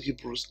real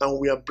Hebrews, and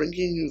we are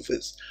bringing you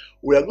this.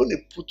 We are going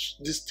to put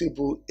this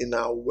table in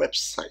our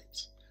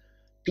website.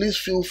 Please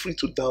feel free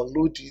to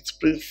download it.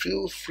 Please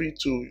feel free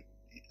to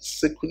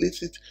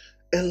circulate it.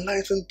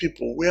 Enlighten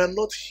people. We are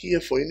not here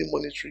for any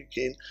monetary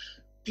gain.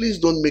 Please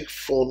don't make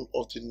fun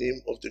of the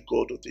name of the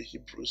God of the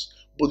Hebrews,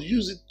 but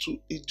use it to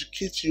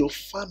educate your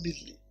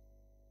family.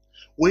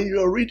 When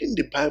you are reading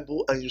the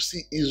Bible and you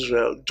see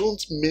Israel,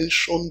 don't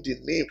mention the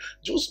name.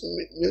 Just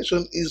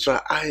mention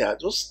Israeliah.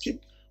 Just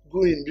keep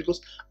going,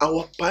 because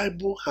our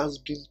Bible has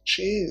been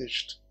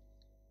changed.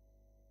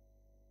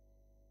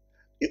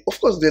 Of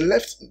course, they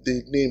left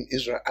the name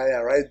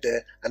Israeliah right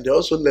there, and they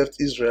also left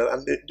Israel,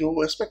 and they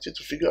will expect you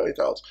to figure it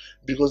out,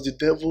 because the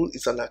devil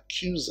is an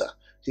accuser.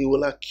 He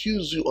will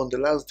accuse you on the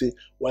last day.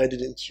 Why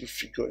didn't you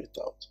figure it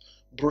out?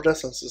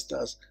 Brothers and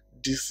sisters,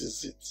 this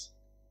is it.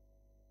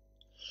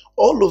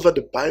 All over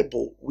the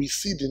Bible, we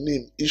see the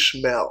name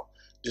Ishmael,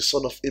 the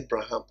son of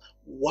Abraham.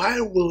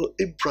 Why will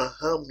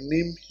Abraham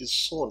name his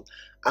son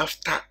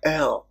after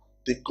El,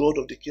 the god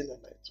of the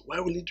Canaanites? Why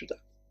will he do that?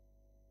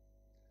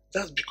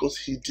 That's because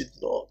he did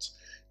not.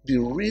 The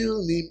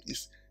real name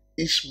is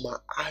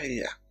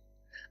Ishmaeliah,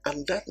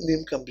 and that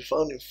name can be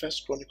found in 1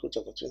 Chronicles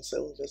chapter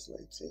 27, verse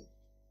 19.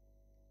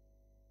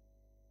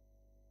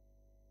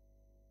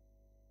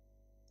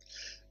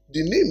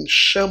 The name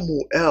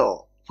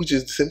Shemuel, which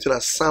is the same thing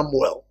as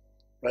Samuel,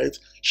 right?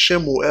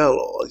 Shemuel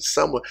or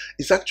Samuel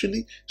is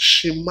actually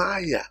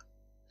Shemaiah.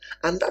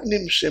 And that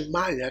name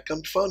Shemaiah can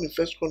be found in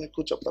 1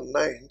 Chronicles chapter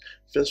 9,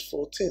 verse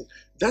 14.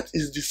 That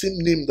is the same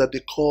name that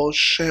they call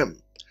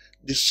Shem,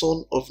 the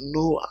son of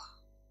Noah.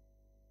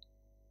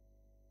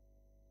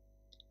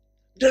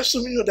 There are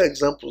so many other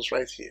examples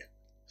right here.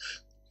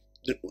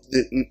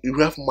 You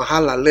have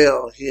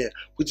Mahalalel here,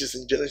 which is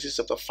in Genesis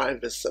chapter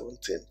 5, verse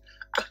 17.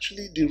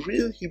 Actually, the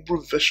real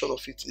Hebrew version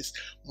of it is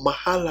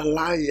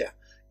Mahalalaya.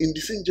 In the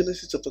same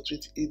Genesis chapter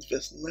 28,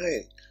 verse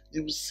 9,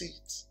 you will see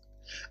it.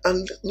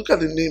 And look at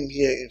the name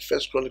here in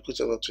 1 Chronicles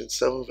chapter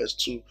 27, verse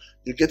 2.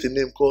 You get a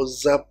name called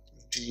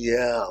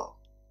Zabdiel.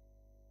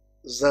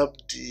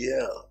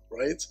 Zabdiel,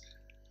 right?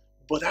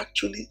 But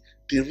actually,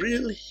 the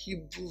real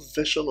Hebrew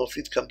version of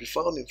it can be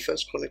found in 1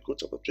 Chronicles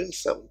chapter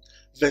 27,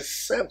 verse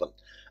 7.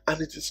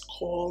 And it is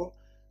called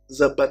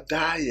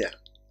Zebediah.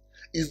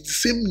 It's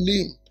the same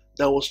name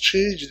that was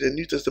changed in the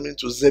New Testament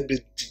to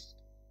Zebedee.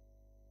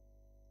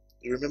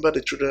 You remember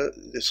the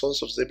children, the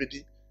sons of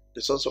Zebedee,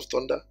 the sons of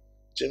thunder,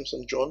 James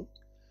and John?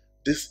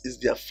 This is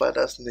their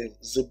father's name,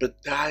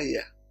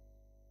 Zebediah.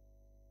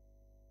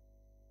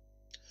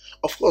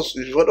 Of course,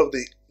 you've heard of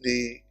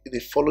the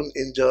fallen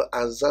angel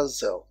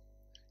Azazel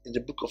in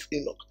the book of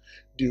Enoch.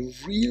 The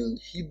real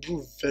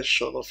Hebrew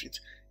version of it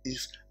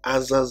is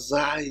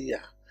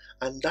Azaziah,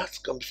 and that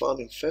can be found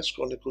in 1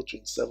 Chronicles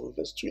 27,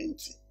 verse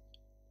 20.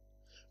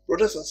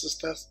 Brothers and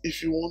sisters,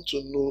 if you want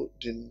to know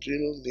the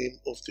real name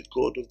of the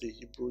God of the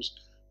Hebrews,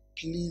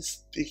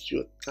 please take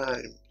your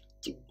time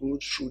to go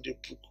through the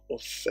book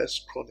of 1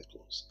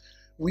 Chronicles.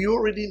 We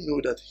already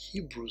know that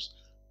Hebrews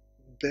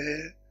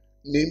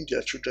name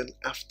their children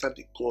after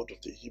the God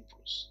of the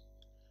Hebrews.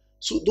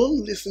 So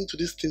don't listen to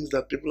these things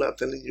that people are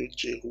telling you,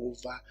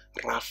 Jehovah,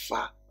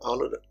 Rapha,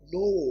 all of that.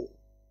 No.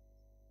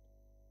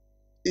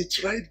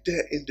 It's right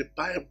there in the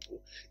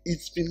Bible.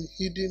 It's been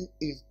hidden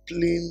in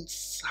plain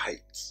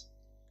sight.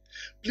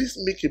 Please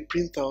make a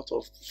printout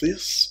of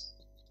this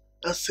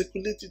and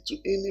circulate it to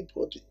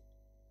anybody.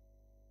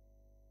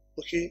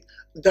 Okay?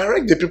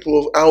 Direct the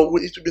people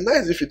it would be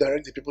nice if you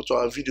direct the people to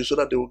our video so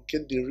that they will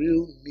get the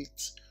real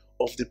meat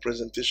of the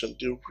presentation,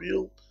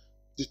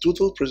 the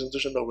total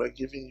presentation that we're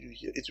giving you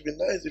here. It would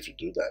be nice if you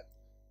do that.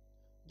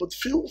 But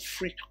feel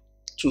free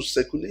to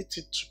circulate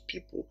it to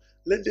people.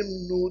 Let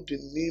them know the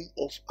name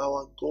of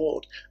our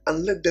God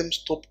and let them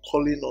stop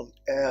calling on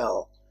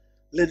El.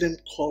 Let them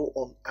call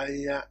on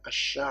Aya,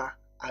 Asha,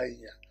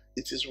 Aya.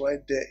 It is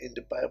right there in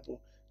the Bible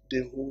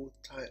the whole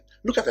time.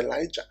 Look at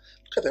Elijah.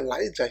 Look at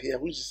Elijah here,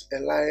 which is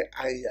Eli,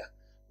 Aya,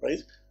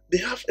 right? They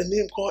have a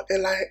name called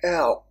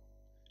Eliel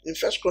in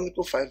 1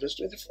 Chronicles 5 verse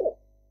 24.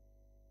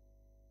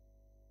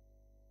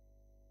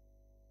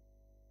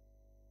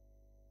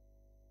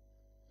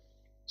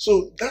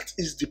 So that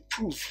is the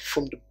proof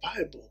from the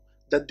Bible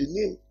that the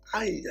name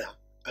Aya,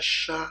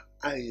 Asha,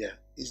 Aya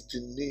is the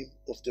name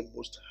of the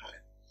Most High.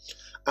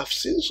 I've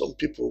seen some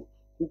people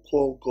who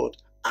call God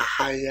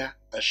Ahaya,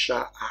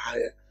 Asha,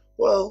 Ahaya.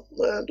 Well,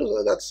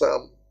 that's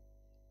I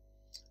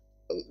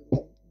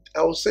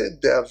would say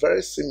they are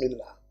very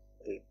similar.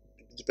 It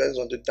depends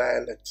on the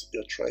dialect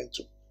you're trying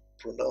to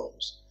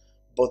pronounce.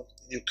 But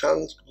you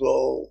can't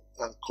go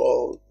and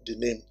call the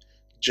name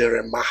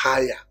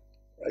Jeremiah,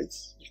 right?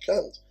 You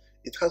can't.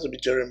 It has to be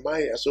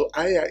Jeremiah. So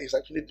Aya is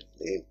actually the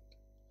name.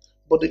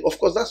 But of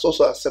course, that's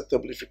also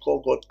acceptable if you call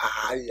God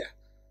Ahaya.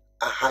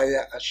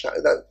 Ahaya, Asha.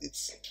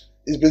 It's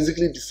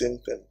basically the same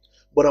thing.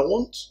 But I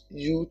want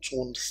you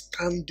to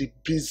understand the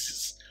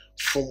basis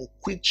from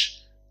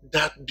which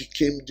that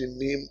became the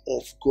name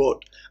of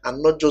God,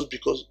 and not just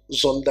because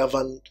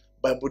Zondervan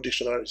Bible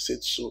Dictionary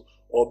said so,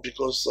 or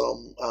because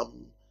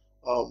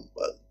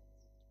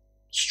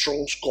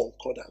Strong's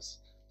Concordance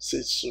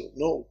said so.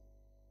 No.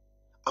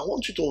 I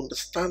want you to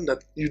understand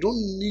that you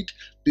don't need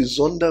the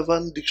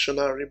Zondervan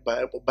Dictionary,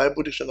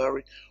 Bible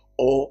Dictionary,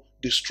 or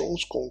the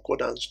Strong's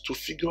Concordance to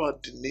figure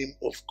out the name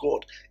of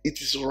God.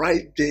 It is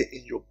right there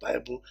in your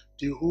Bible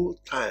the whole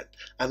time,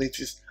 and it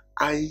is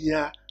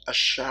Aya,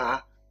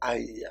 Asha,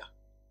 Aya.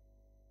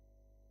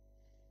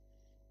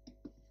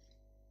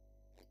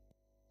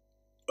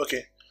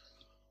 Okay,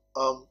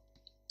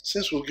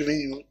 since we're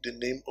giving you the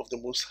name of the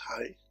Most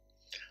High,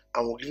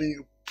 and we're giving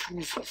you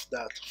proof of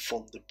that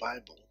from the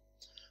Bible,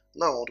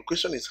 now the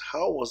question is,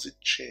 how was it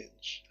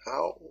changed?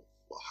 How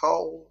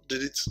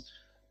did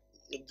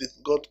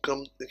God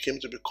came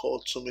to be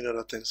called so many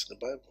other things in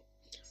the Bible?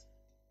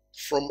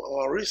 From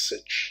our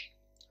research,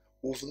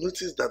 we've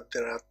noticed that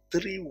there are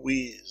 3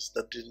 ways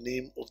that the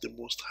name of the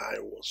Most High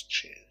was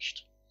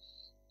changed.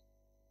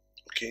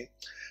 Okay,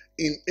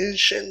 in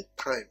ancient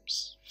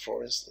times,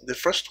 for instance, the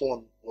first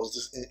one was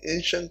this: in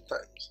ancient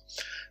times,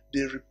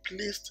 they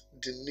replaced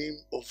the name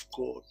of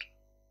God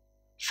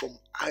from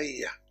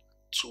Aya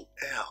to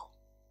El,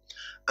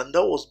 and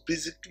that was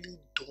basically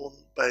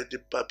done by the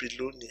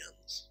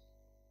Babylonians.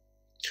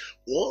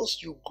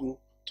 Once you go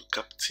to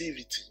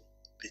captivity,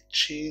 they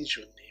change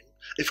your name.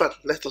 In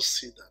fact, let us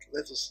see that.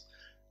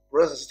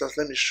 Brothers and sisters,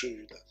 let me show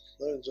you that.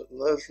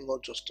 Let's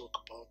not just talk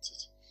about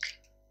it.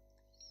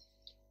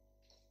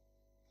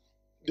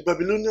 The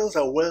Babylonians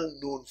are well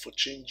known for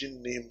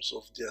changing names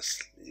of their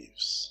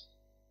slaves.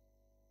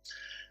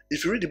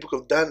 If you read the book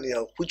of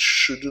Daniel, which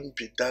shouldn't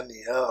be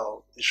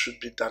Daniel, it should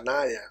be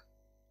Daniah,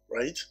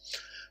 right?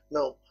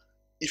 Now,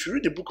 if you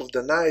read the book of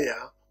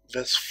Daniel,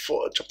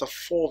 chapter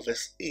 4,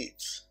 verse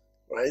 8,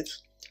 right?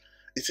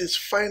 It says,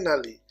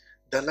 "Finally,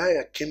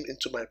 Daniah came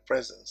into my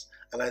presence,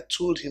 and I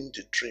told him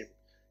the dream.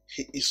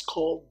 He is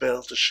called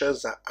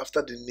Belteshazzar,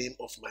 after the name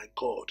of my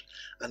God,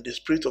 and the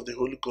spirit of the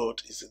Holy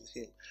God is in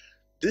him."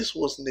 This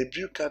was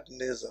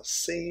Nebuchadnezzar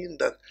saying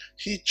that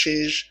he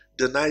changed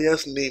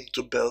Daniah's name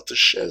to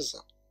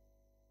Belteshazzar.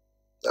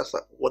 That's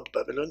not what the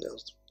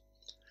Babylonians do.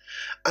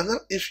 And then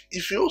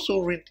if you also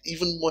read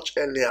even much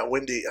earlier,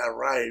 when they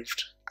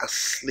arrived as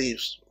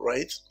slaves,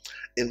 right,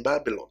 in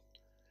Babylon,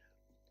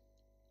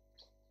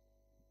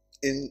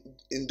 in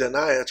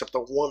Daniel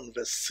chapter 1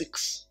 verse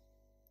 6,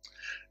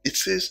 it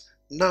says,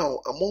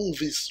 "Now among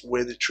these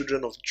were the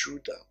children of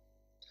Judah,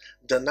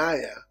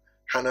 Daniah,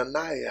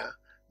 Hananiah,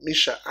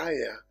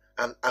 Mishael,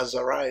 and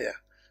Azariah,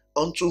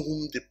 unto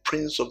whom the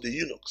prince of the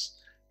eunuchs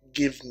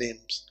gave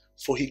names.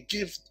 For he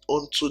gave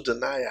unto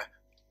Daniah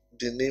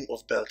the name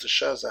of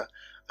Belteshazzar,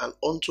 and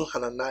unto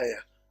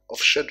Hananiah of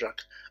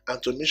Shadrach,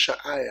 and to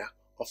Mishael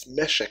of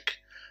Meshach,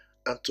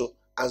 and to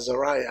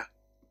Azariah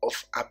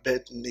of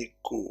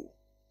Abednego."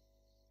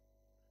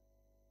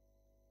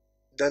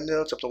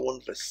 Daniel chapter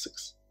 1 verse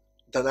 6.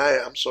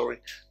 Daniel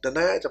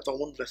chapter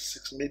 1 verse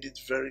 6 made it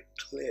very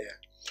clear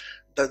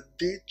that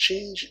they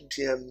changed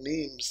their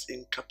names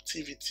in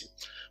captivity.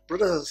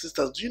 Brothers and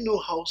sisters, do you know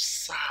how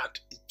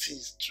sad it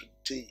is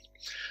today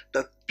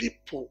that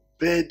people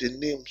bear the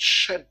name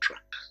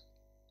Shadrach?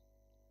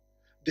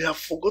 They have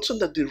forgotten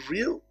that the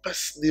real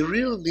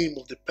name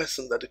of the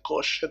person that they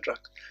call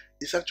Shadrach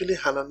is actually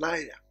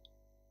Hananiah.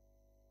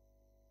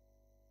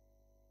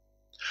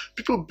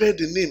 People bear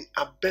the name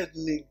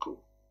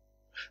Abednego.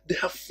 They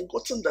have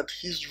forgotten that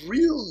his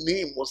real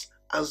name was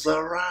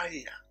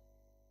Azariah.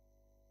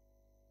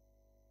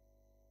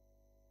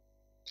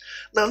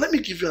 Now let me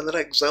give you another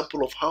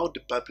example of how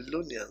the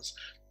Babylonians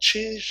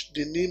changed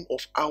the name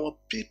of our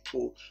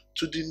people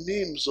to the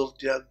names of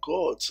their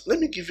gods. Let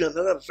me give you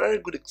another very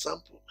good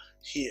example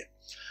here.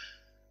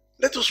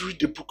 Let us read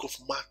the book of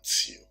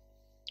Matthew,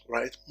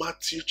 right?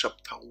 Matthew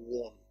chapter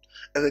 1.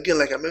 And again,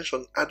 like I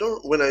mentioned,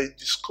 when I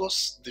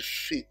discuss the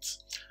faith,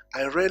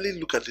 I rarely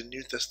look at the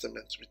New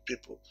Testament with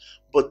people.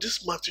 But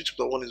this Matthew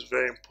chapter 1 is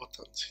very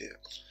important here.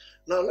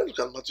 Now, let's look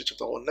at Matthew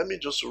chapter 1. Let me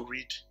just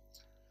read.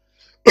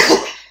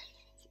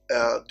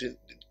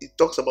 It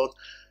talks about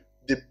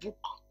the book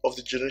of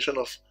the generation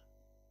of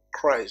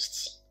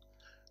Christ.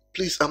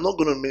 Please, I'm not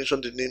going to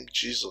mention the name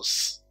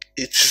Jesus.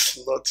 It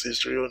is not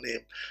his real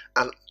name.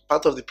 And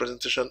part of the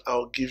presentation,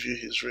 I'll give you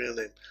his real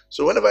name.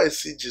 So whenever I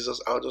see Jesus,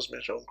 I'll just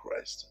mention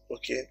Christ.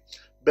 Okay?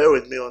 Bear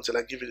with me until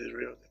I give you the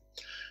real name.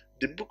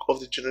 The book of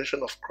the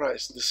generation of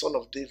Christ, the son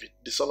of David,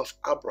 the son of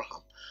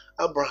Abraham.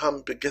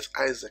 Abraham begat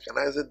Isaac, and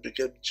Isaac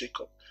begat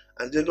Jacob,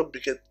 and Jacob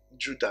begat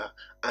Judah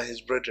and his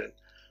brethren.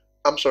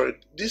 I'm sorry,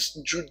 this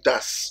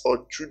Judas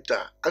or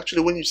Judah,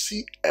 actually when you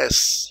see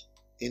S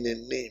in a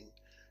name,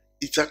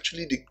 it's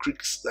actually the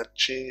Greeks that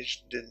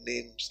changed the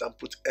names and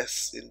put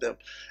S in them.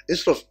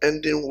 Instead of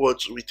ending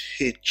words with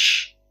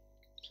H,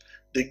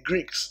 the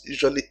Greeks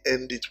usually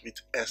end it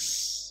with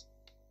S.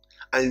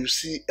 And you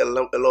see a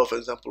lot of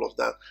examples of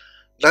that.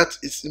 That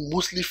is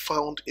mostly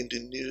found in the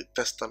New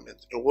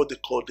Testament, in what they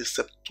call the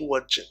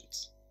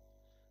Septuagint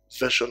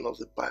version of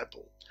the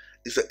Bible.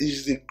 It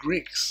is the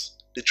Greeks,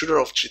 the children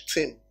of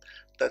Chittim,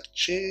 that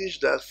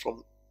changed that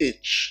from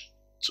H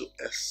to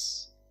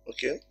S.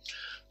 Okay?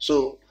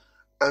 So,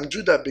 and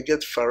Judah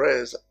begat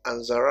Pharez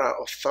and Zerah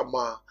of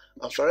Thamar,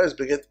 and Pharez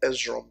begat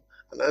Ezrom,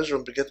 and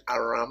Ezrom begat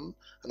Aram,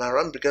 and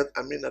Aram begat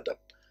Aminadab.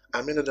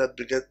 Aminadab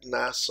begat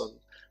Nahson,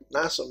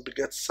 Nahson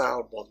begat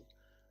Salmon.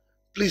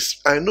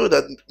 Please, I know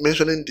that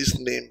mentioning these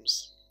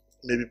names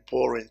may be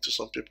boring to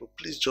some people.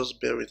 Please just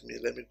bear with me.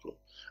 Let me go.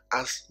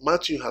 As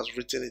Matthew has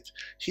written it,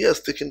 he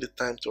has taken the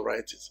time to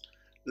write it.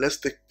 Let's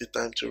take the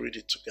time to read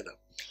it together.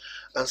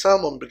 And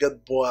Salmon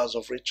begat Boaz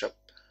of Rachab,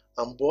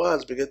 and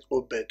Boaz begat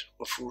Obed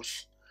of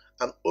Ruth,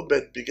 and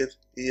Obed begat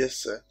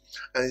Yesse,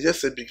 and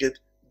Yesse begat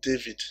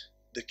David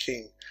the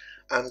king,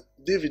 and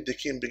David the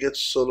king begat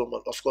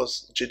Solomon. Of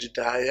course,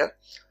 Jedidiah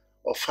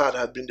of her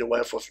had been the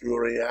wife of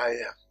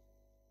Uriah.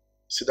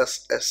 See,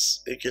 that's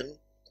S again.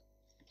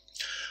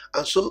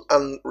 And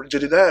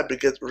Jedidiah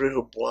begat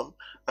Rehoboam,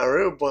 and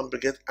Rehoboam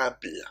begat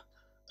Abia,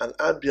 and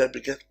Abia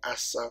begat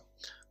Asa,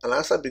 and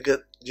Asa begat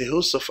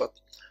Jehoshaphat,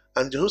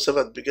 and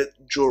Jehoshaphat begat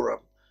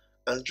Joram,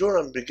 and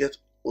Joram begat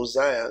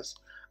Ozias,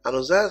 and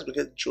Ozias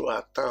begat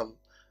Joatam,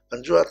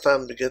 and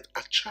Joatam begat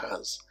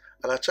Achaz,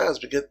 and Achaz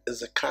begat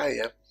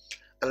Ezekiah,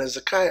 and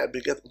Ezekiah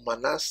begat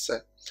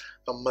Manasseh,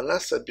 and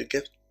Manasseh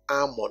begat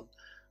Ammon,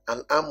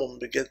 and Ammon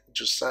begat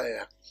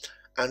Josiah,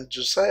 and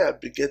Josiah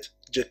begat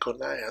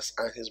Jeconias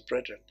and his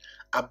brethren,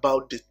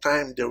 about the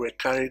time they were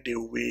carried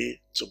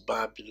away to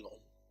Babylon.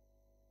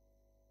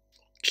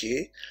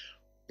 Okay?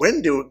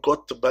 When they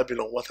got to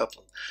Babylon, what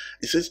happened?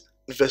 It says,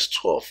 verse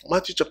 12,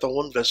 Matthew chapter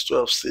 1 verse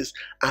 12 says,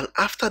 and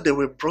after they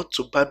were brought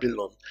to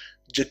Babylon,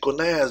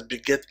 Jeconias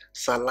begat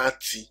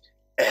Salatiel.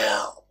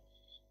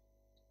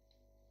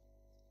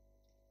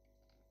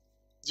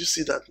 Do you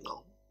see that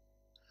now?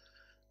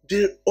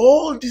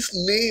 All these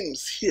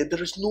names here,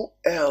 there is no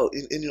L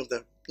in any of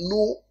them.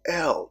 No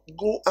L.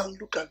 Go and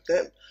look at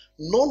them.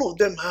 None of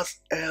them has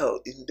L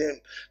in them.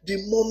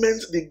 The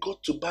moment they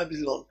got to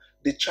Babylon,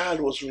 the child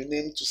was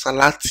renamed to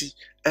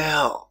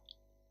Salatiel.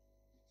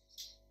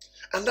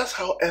 And that's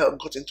how L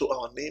got into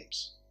our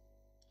names.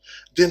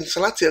 Then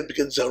Salatiel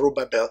begat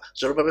Zerubbabel.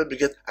 Zerubbabel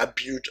begat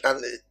Abiud,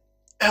 and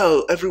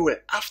L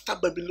everywhere. After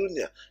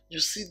Babylonia,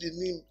 you see the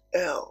name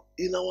L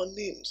in our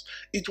names.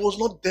 It was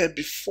not there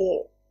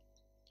before.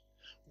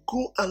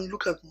 Go and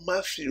look at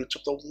Matthew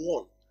chapter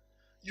 1.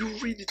 You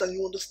read it and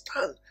you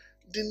understand.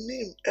 The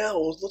name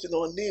L was not in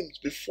our names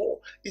before.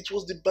 It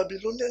was the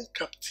Babylonian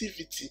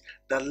captivity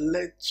that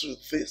led to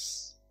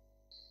this.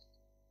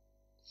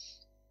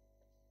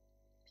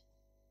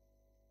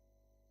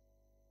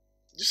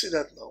 Do you see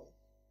that now?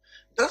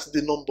 That's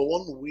the number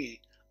one way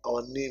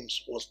our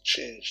names was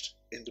changed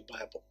in the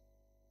Bible.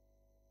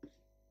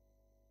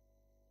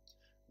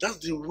 That's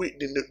the way,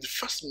 the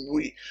first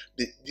way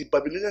the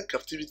Babylonian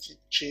captivity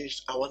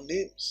changed our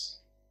names.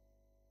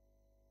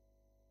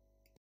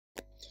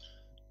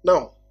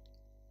 Now,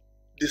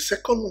 the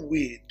second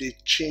way they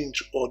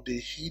changed or they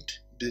hid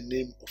the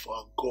name of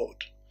our God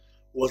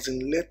was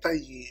in later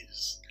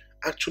years,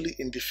 actually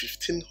in the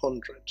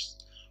 1500s,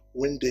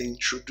 when they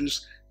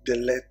introduced the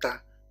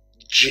letter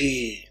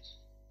J.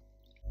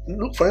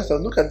 Look, for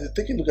instance,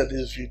 take a look at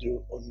this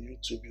video on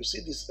YouTube. You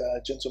see this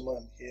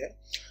gentleman here.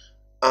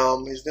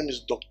 His name is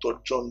Dr.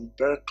 John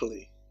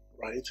Berkeley,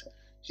 right?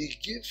 He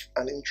gave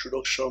an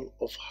introduction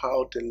of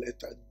how the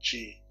letter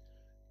J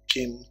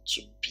came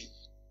to be.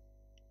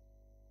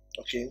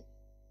 Okay?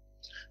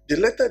 The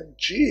letter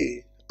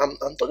J, I'm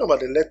talking about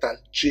the letter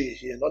J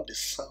here, not the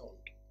sound.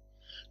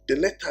 The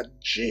letter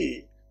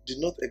J did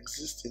not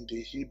exist in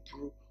the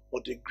Hebrew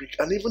or the Greek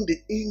and even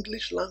the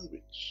English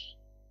language.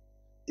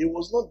 It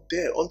was not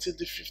there until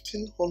the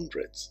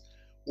 1500s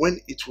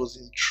when it was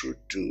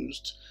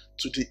introduced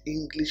to the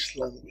English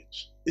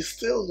language. It's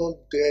still not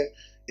there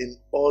in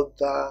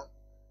other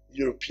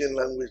European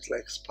languages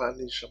like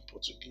Spanish and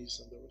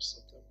Portuguese and the rest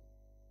of them.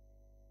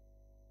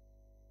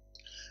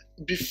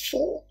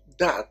 Before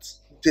that,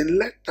 the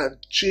letter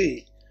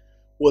J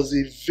was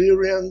a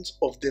variant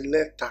of the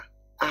letter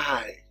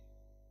I.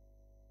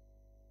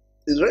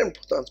 It's very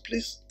important.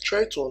 Please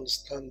try to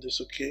understand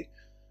this, okay?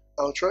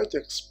 I'll try to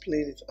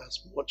explain it as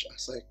much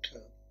as I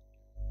can.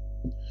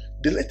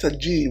 The letter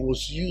J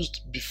was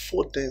used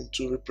before then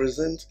to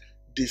represent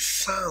the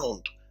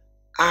sound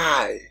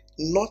I,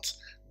 not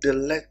the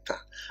letter.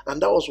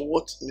 And that was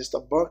what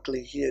Mr.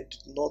 Barclay here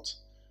did not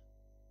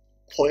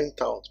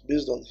point out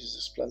based on his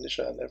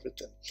explanation and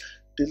everything.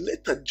 The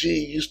letter J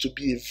used to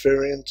be a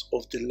variant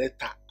of the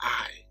letter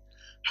I.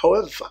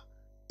 However,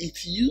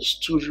 it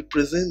used to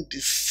represent the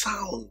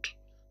sound,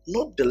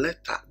 not the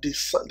letter.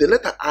 The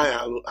letter I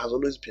has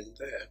always been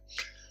there,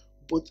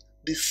 but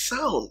the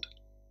sound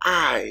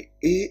I,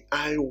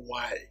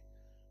 A-I-Y,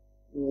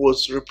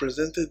 was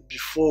represented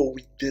before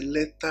with the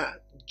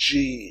letter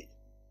J.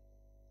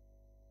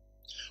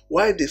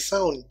 Why the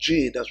sound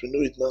J, as we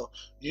know it now,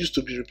 used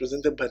to be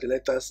represented by the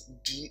letters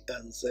D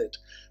and Z.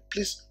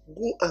 Please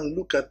go and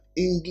look at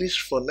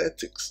English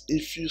phonetics.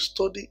 If you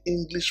study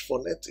English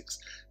phonetics,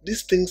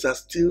 these things are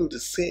still the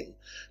same.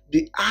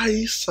 The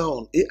I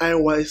sound,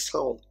 A-I-Y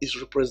sound, is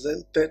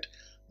represented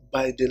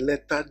by the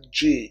letter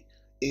J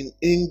in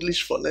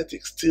English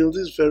phonetics till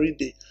this very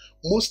day.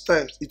 Most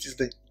times it is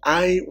the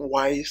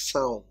I-Y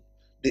sound.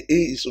 The A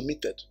is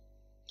omitted.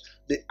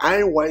 The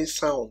I-Y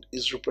sound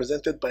is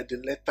represented by the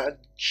letter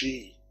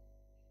J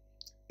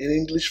in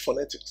English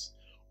phonetics.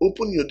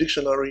 Open your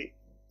dictionary.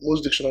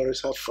 Most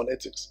dictionaries have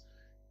phonetics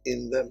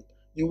in them.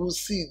 You will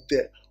see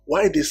there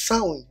why the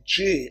sound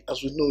J,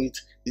 as we know it,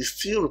 is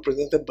still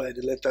represented by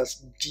the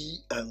letters D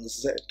and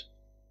Z.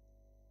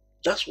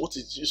 That's what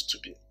it used to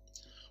be.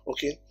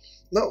 Okay?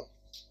 Now,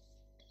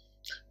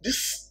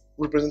 this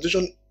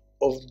representation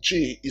of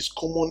J is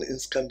common in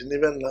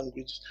Scandinavian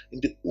languages, in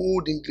the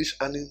Old English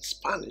and in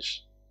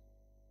Spanish.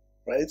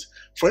 Right?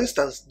 For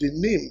instance, the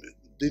name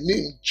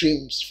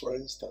James, for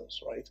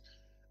instance, right?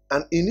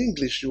 And in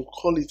English, you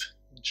call it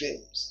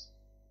James.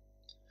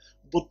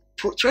 But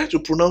try to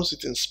pronounce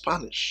it in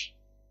Spanish,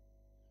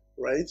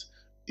 right?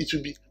 It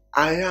will be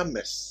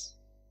Ayames.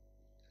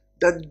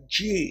 That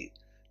J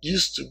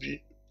used to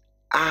be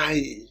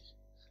I.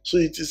 So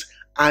it is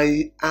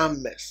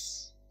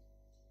Ayames.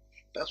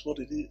 That's what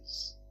it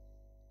is.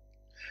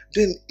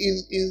 Then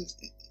in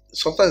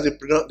sometimes they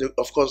pronounce,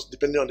 of course,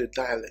 depending on the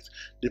dialect,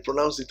 they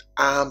pronounce it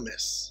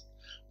Ames.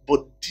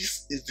 But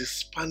this is the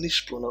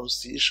Spanish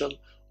pronunciation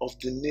of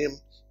the name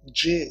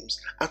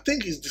James. I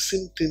think it's the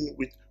same thing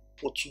with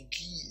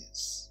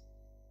Portuguese.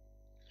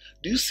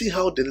 Do you see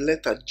how the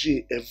letter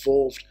J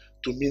evolved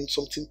to mean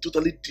something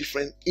totally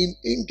different in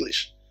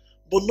English,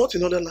 but not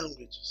in other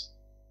languages?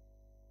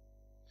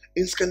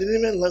 In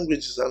Scandinavian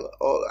languages, and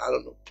I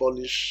don't know,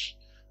 Polish,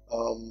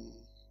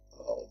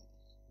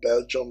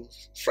 Belgium,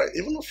 French,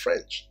 even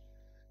French,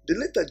 the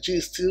letter J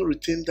still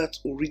retained that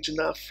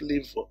original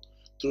flavor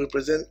to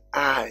represent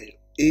I,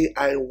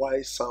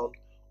 A-I-Y sound,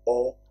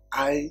 or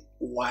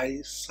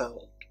I-Y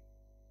sound.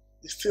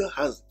 It still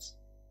has it.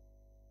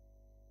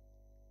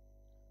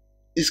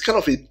 It's kind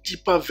of a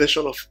deeper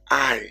version of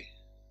I,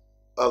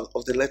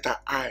 of the letter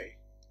I.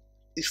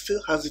 It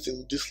still has it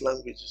in these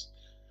languages.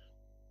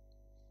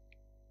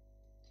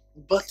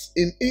 But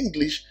in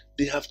English,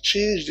 they have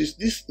changed this.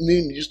 This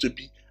name used to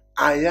be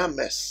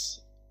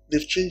Ayames.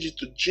 They've changed it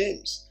to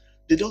James.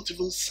 They don't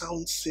even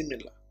sound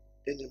similar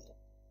anymore.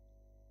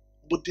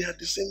 But they are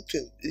the same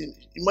thing.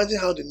 Imagine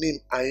how the name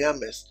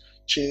Ayames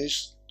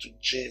changed to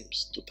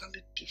James.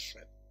 Totally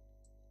different.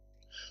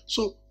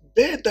 So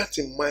bear that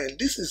in mind.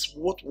 This is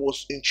what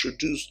was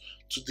introduced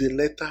to the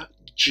letter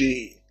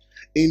J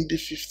in the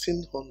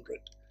 1500s.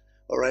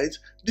 Alright?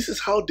 This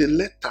is how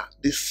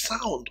the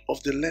sound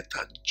of the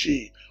letter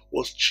J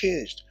was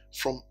changed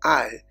from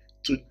I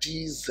to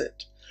DZ.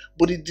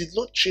 But it did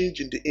not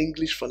change in the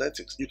English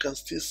phonetics. You can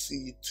still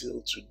see it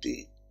till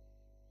today.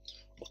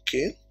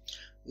 Okay?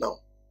 Now,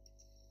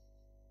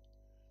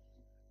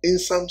 in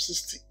Psalm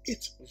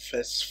 68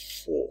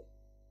 verse 4,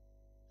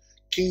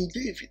 King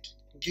David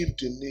gave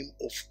the name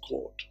of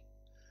God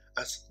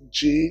as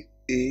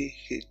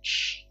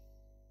J-A-H.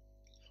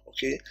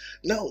 Okay?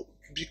 Now,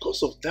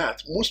 because of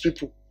that, most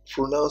people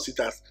pronounce it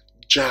as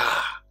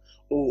Jah.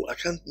 Oh, I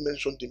can't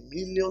mention the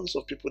millions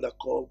of people that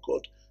call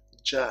God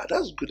Jah.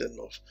 That's good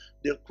enough.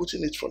 They're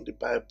quoting it from the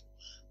Bible.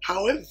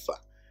 However,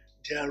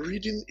 they are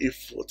reading a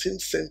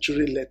 14th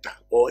century letter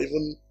or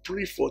even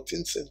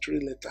pre-14th century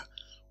letter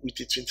with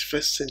a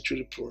 21st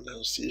century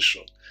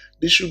pronunciation.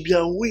 They should be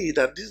aware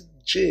that this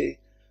J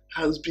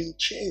has been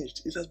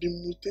changed. It has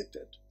been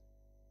mutated.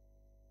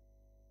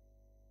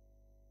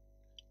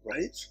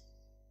 Right?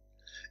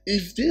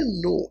 If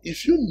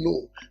you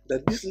know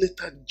that this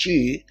letter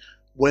J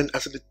when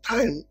at the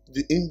time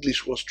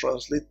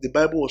the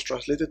Bible was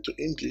translated to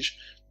English,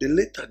 the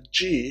letter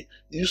J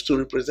used to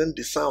represent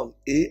the sound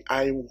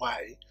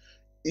A-I-Y.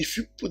 If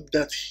you put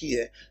that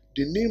here,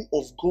 the name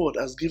of God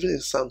as given in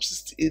Psalm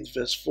 68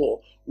 verse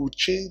 4 will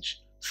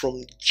change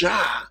from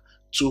Jah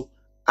to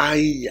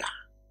Aya.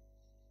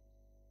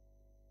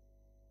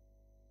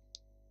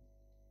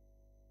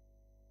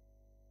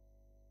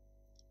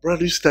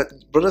 Brothers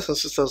and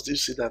sisters, do you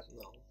see that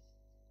now?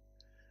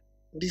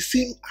 The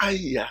same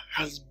Aya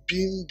has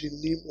been the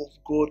name of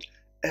God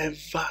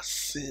ever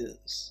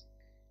since.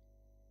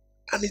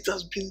 And it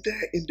has been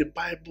there in the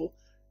Bible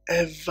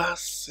ever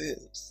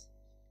since.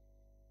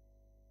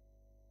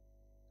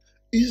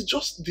 It's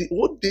just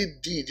what they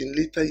did in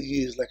later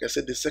years, like I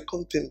said, the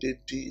second thing they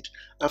did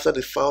after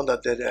they found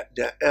that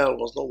their L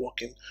was not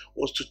working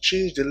was to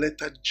change the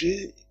letter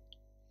J.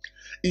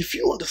 If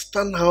you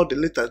understand how the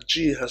letter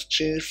J has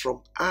changed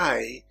from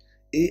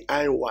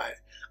A-I-Y,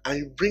 and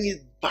you bring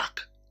it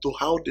back to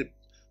how the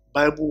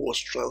Bible was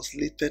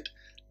translated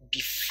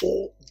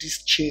before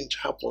this change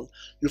happened,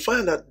 you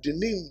find that the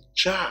name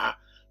Jah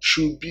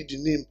should be the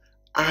name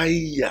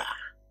Aya,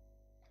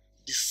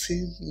 the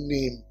same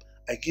name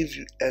I gave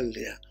you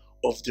earlier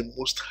of the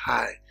Most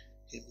High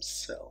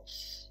Himself.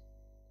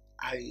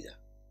 Aya.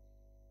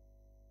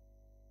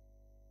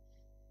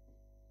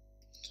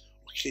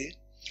 Okay?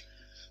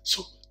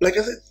 So, like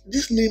I said,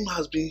 this name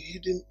has been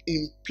hidden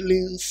in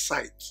plain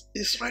sight.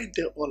 It's right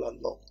there all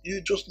along. You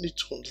just need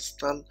to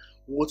understand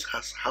what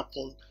has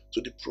happened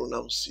to the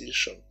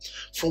pronunciation.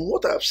 From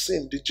what I've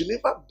seen, the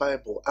Geneva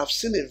Bible, I've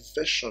seen a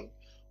version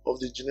of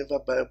the Geneva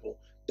Bible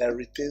that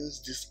retains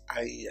this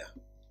Aya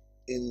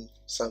in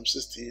Psalm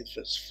 68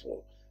 verse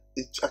 4.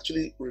 It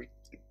actually,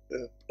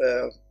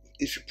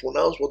 if you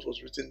pronounce what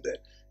was written there,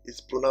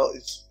 it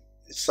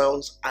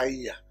sounds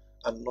Aya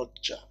and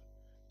not Jah.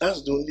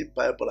 That's the only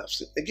Bible I've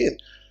seen. Again,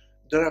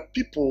 there are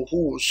people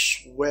who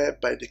swear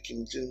by the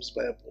King James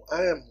Bible.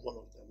 I am one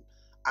of them.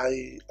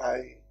 I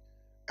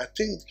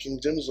think the King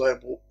James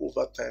Bible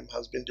over time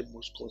has been the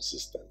most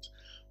consistent.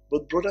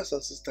 But brothers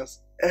and sisters,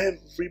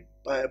 every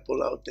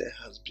Bible out there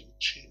has been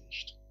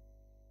changed.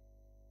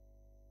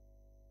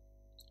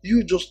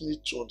 You just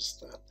need to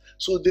understand.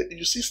 So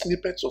you see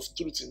snippets of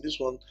truth in this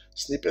one,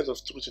 snippets of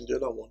truth in the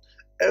other one.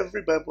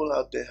 Every Bible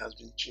out there has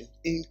been changed,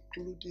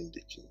 including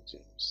the King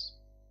James.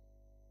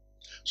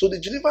 So the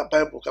Geneva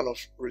Bible kind of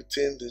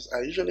retained this.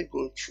 I usually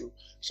go through,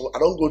 so I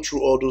don't go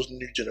through all those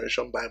New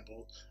Generation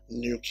Bible,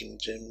 New King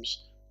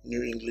James,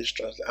 New English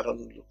Translation. I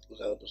don't look at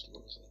all those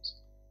nonsense.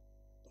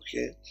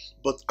 Okay,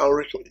 but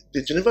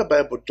the Geneva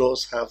Bible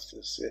does have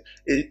this.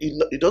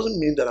 It doesn't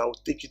mean that I will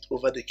take it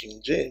over the King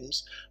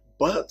James,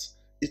 but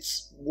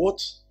it's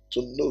worth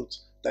to note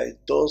that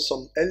it does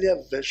some earlier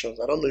versions.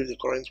 I don't know if the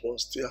current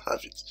ones still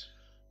have it,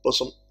 but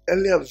some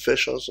earlier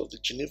versions of the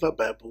Geneva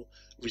Bible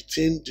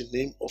retain the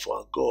name of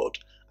our God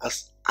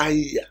as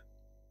Aya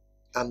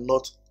and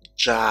not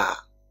Jah.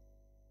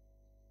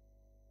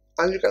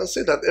 And you can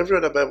say that every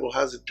other Bible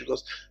has it,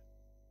 because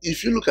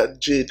if you look at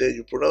J there,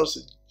 you pronounce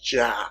it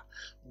Jah.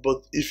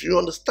 But if you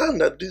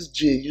understand that this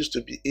J used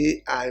to be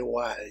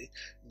A-I-Y,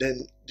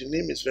 then the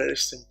name is very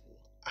simple,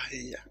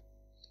 Aya.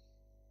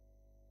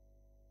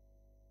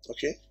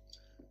 Okay?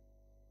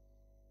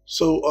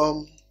 So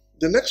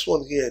the next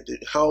one here,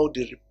 how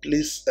they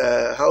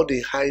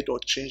hide or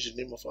change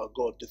the name of our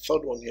God. The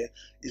third one here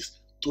is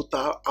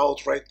total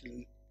outright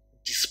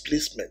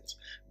displacement.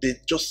 They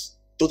just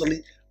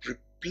totally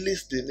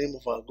replace the name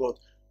of our God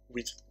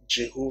with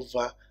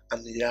Jehovah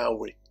and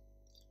Yahweh.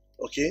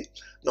 Okay?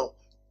 Now,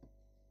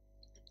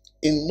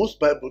 in most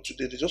Bible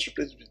today, they just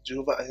replace it with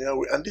Jehovah and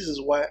Yahweh. And this is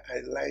why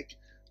I like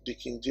the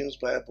King James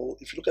Bible.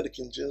 If you look at the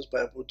King James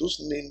Bible, those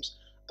names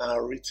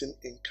are written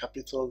in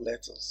capital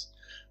letters.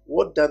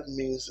 What that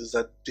means is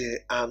that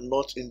they are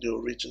not in the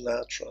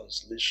original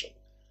translation.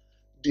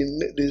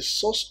 The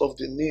source of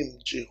the name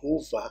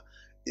Jehovah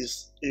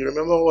is, you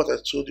remember what I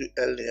told you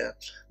earlier,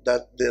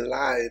 that the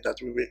lie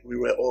that we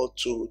were all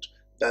told,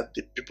 that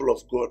the people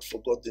of God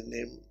forgot the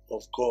name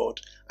of God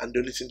and the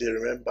only thing they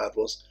remembered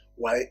was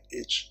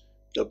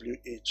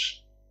YHWH.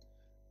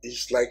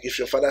 It's like if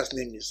your father's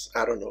name is,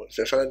 I don't know, if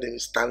your father's name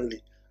is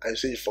Stanley and you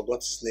say you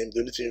forgot his name, the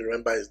only thing you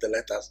remember is the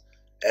letters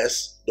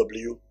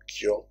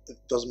SWQ. It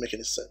doesn't make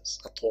any sense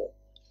at all.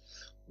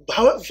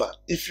 However,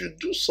 if you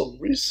do some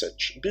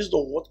research based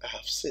on what I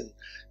have seen,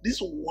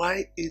 this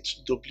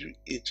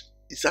YHWH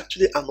is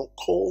actually an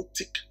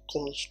occultic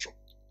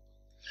construct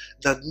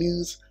that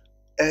means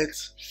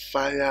earth,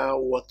 fire,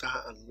 water,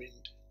 and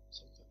wind.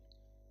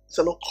 It's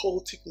an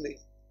occultic name.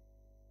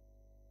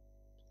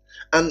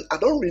 And I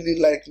don't really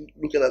like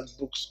looking at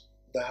books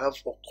that have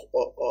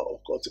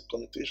occultic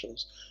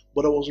connotations,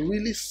 but I was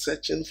really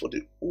searching for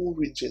the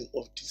origin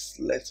of these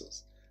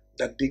letters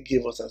that they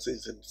gave us and say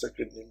it's in the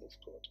sacred name of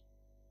God.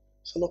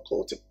 It's an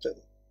occultic thing.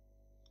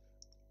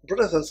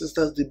 Brothers and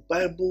sisters, the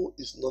Bible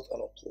is not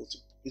an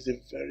occultic. It's a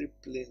very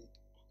plain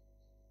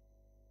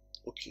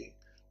book. Okay?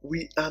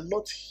 We are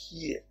not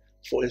here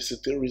for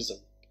esotericism.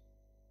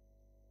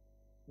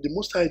 The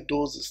Most High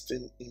does this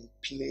thing in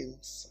plain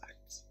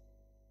sight.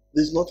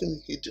 There's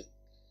nothing hidden.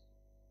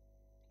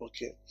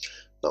 Okay.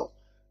 Now,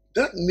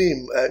 that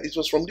name, it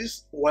was from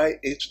this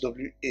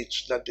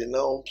YHWH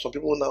that some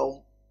people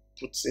now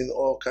put in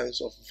all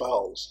kinds of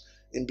vowels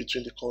in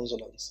between the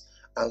consonants.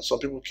 And some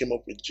people came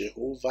up with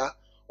Jehovah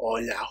or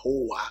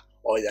Yahuwah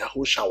or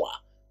Yahushawa.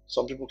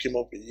 Some people came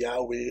up with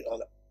Yahweh or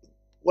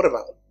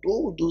whatever.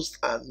 All those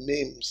are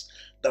names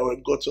that were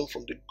gotten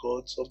from the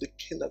gods of the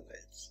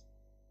Canaanites.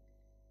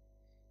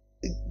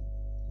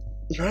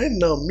 Right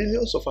now,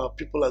 millions of our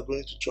people are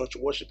going to church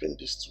worshiping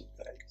these two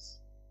guys.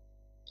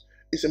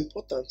 It's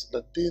important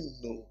that they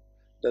know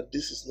that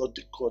this is not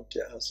the God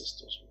their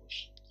ancestors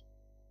worshipped.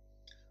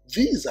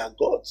 These are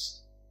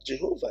gods.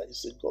 Jehovah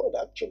is a god,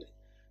 actually.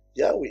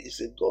 Yahweh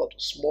is a god,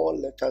 small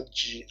letter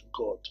G,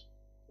 God.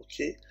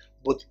 Okay?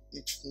 But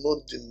it's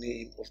not the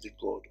name of the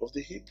God of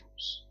the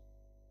Hebrews.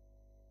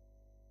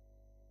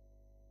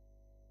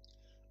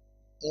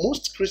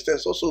 Most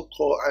Christians also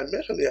call, I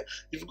mentioned here,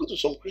 if you go to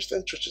some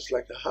Christian churches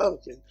like I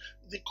have been,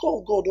 they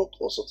call God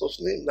all sorts of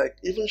names, like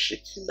even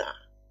Shekinah.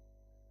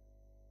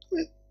 I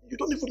mean, you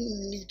don't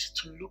even need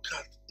to look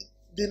at it.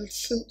 The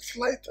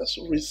slightest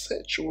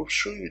research will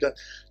show you that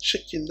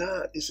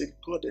Shekinah is a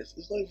goddess.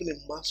 It's not even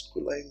a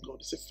masculine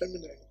god, it's a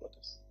feminine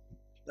goddess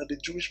that the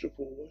Jewish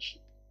people worship.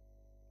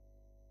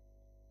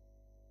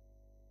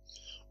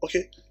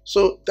 Okay,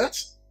 so that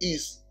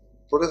is,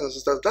 brothers and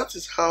sisters, that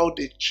is how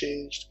they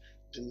changed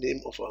the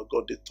name of our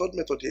God. The third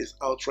method here is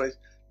outright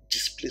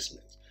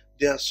displacement.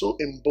 They are so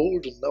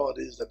emboldened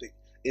nowadays that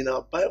in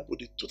our Bible,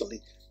 they totally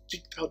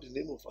kicked out the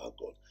name of our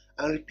God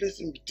and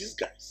replaced him with these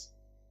guys.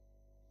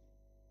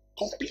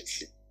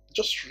 Completely.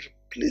 Just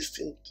replaced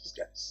him with these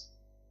guys.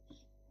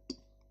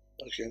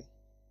 Okay.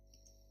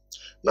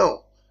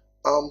 Now,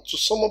 to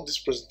sum up this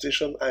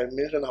presentation, I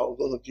mentioned how we're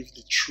going to give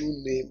the true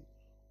name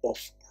of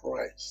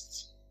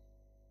Christ.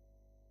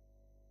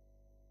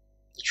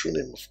 The true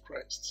name of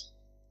Christ.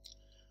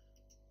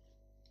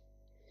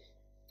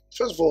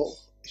 First of all,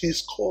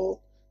 he's called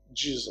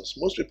Jesus.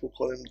 Most people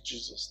call him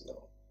Jesus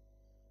now.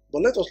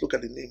 But let us look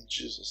at the name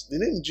Jesus. The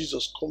name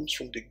Jesus comes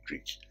from the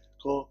Greek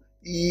called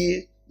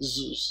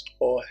Jesus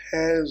or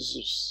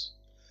Jesus.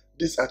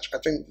 I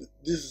think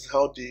this is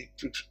how the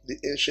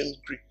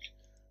ancient Greek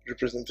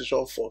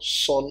representation for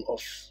son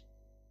of.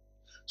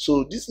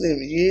 So this name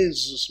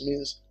Jesus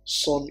means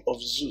son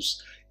of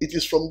Zeus. It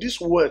is from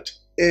this word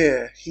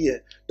heir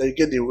here that you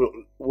get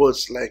the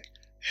words like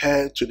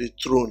heir to the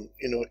throne,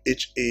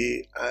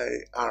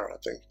 H-A-I-R, I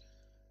think.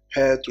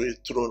 Heir to a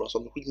throne or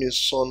something, which means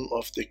son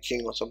of the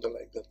king or something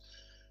like that.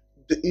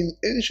 In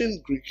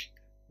ancient Greek,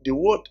 the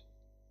word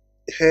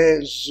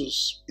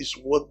Jesus is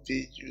what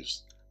they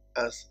used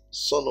as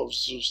son of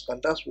Zeus,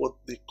 and that's what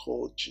they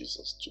call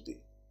Jesus today.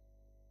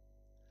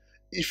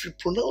 If you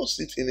pronounce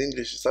it in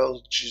English, it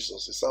sounds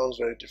Jesus. It sounds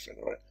very different,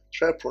 right?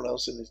 Try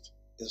pronouncing it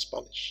in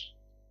Spanish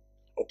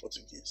or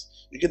Portuguese.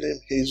 You get the name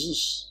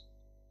Jesus.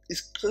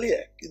 It's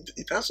clear.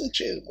 It hasn't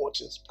changed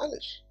much in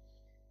Spanish.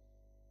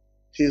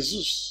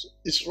 Jesus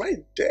is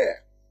right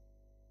there.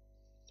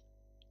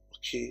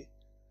 Okay.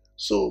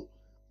 So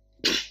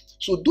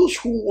those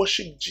who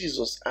worship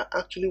Jesus are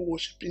actually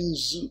worshiping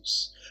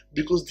Zeus,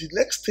 because the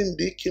next thing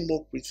they came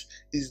up with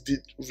is the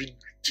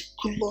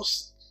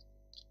ridiculous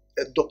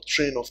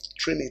doctrine of the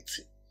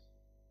Trinity,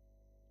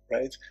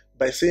 right?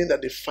 By saying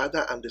that the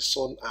Father and the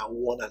Son are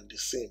one and the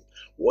same.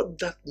 What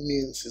that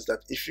means is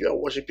that if you are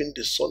worshiping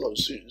the son of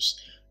Zeus,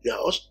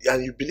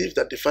 and you believe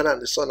that the Father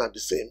and the Son are the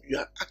same, you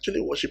are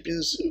actually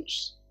worshiping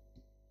Zeus.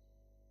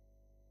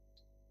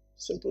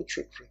 Simple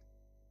trickery.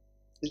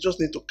 You just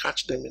need to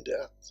catch them in the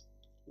act,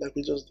 like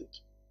we just did.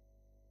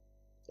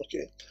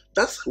 Okay,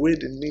 that's where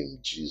the name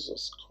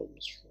Jesus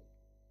comes from.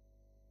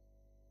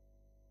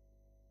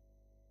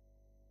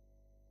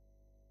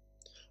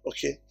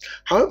 Okay,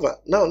 however,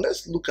 now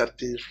let's look at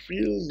the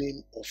real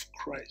name of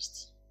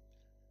Christ.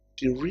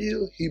 The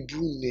real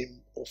Hebrew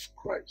name of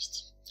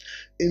Christ.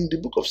 In the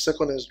book of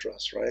 2nd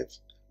Esdras, right,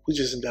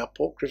 which is in the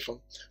Apocrypha,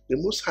 the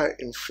Most High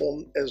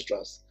informed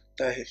Esdras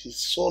that his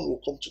son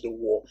will come to the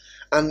war.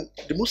 And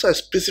the Most High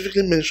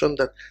specifically mentioned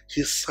that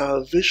his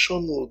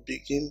salvation will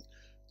begin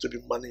to be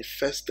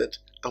manifested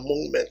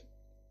among men.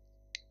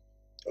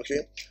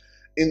 Okay?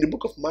 In the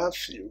book of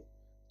Matthew,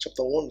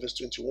 chapter 1, verse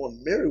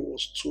 21, Mary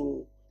was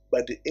told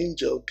by the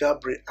angel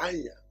Gabriel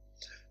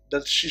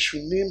that she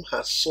should name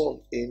her son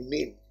a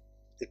name,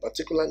 a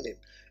particular name.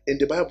 In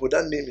the Bible,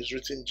 that name is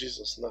written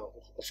Jesus now,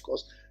 of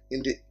course.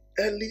 In the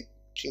early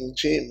King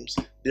James,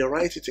 they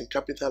write it in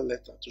capital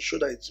letter to show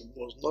that it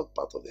was not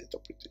part of the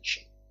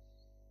interpretation.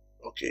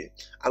 Okay?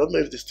 I don't know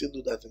if they still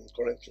do that in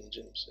current King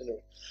James.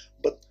 Anyway,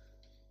 but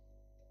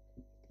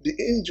the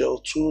angel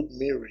told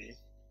Mary,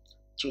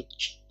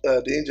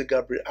 the angel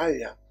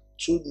Gabriel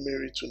told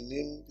Mary to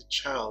name the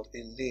child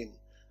a name.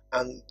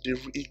 And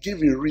he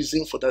gave a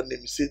reason for that name.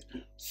 He said,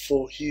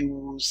 for he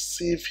will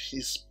save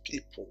his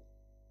people.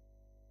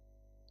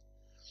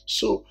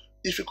 So,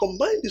 if you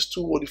combine these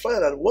two words, you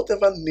find that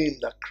whatever name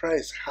that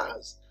Christ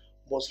has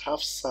must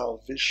have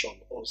salvation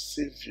or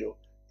savior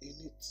in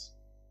it.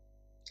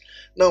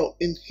 Now,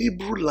 in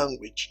Hebrew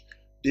language,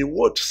 The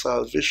word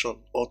salvation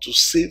or to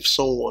save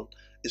someone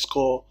is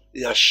called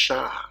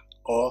Yasha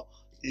or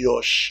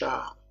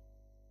Yosha.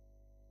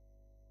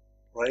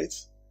 Right?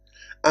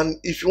 And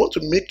if you want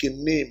to make a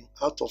name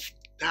out of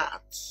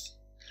that,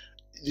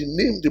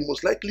 the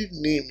most likely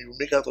name you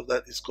make out of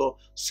that is called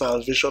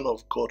Salvation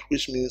of God,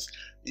 which means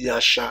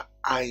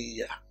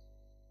Yasha'aya.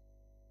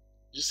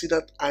 You see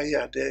that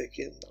ayah there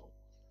again now?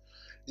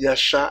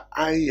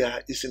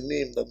 Yasha'aya is a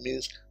name that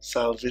means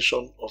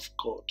salvation of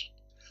God.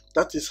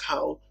 That is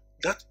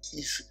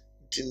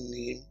the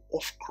name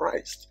of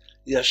Christ.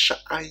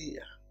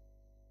 Yasha'aya.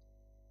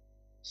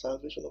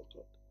 Salvation of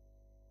God.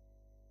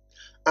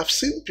 I've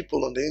seen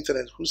people on the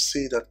internet who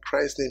say that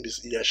Christ's name is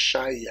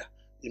Yeshaya.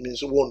 It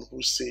means one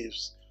who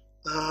saves.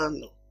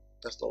 No,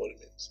 that's not what it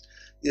means.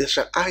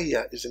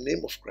 Yeshaya is the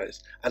name of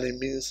Christ and it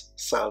means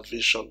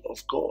salvation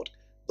of God.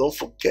 Don't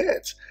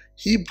forget,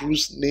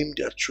 Hebrews named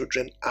their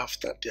children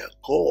after their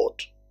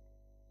God.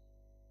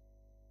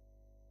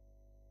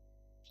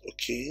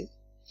 Okay?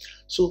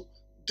 So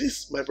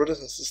this, my brothers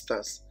and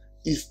sisters,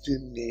 is the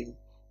name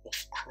of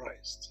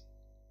Christ.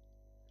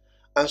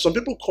 And some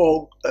people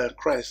call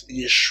Christ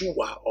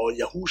Yeshua or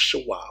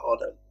Yahushua or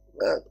that.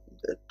 Well,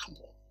 come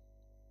on.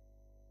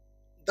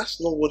 That's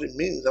not what it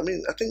means. I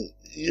mean, I think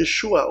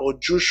Yeshua or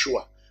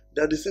Joshua,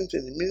 they're the same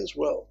thing. It means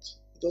wealth.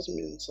 It doesn't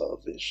mean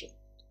salvation.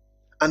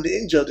 And the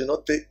angel did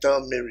not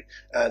tell Mary,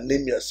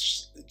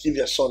 give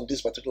your son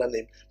this particular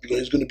name because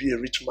he's going to be a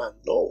rich man.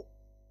 No.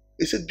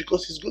 He said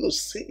because he's going to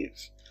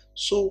save.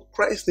 So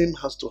Christ's name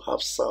has to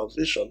have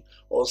salvation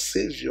or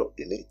savior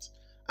in it.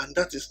 And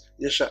that is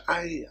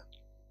Yeshua.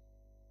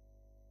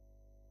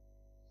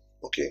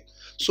 Okay,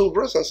 so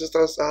brothers and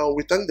sisters,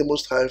 we thank the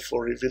Most High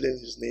for revealing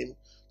His name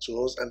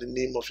to us and the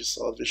name of His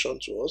salvation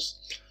to us.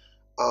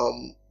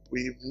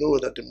 We know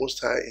that the Most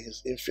High, in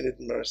His infinite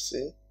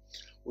mercy,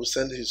 will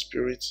send His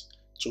Spirit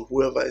to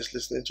whoever is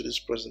listening to this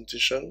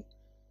presentation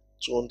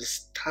to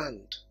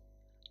understand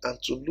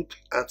and to look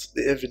at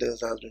the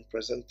evidence that has been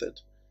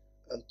presented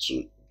and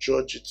to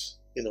judge it,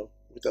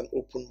 with an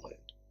open mind.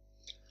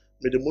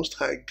 May the Most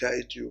High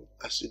guide you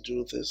as you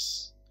do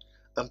this.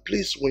 And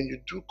please, when you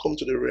do come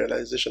to the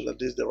realization that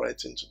this is the right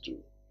thing to do,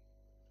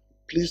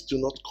 please do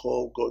not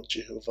call God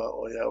Jehovah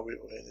or Yahweh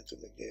or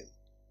anything again.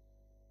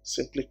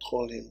 Simply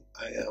call Him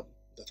I am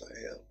that I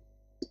am.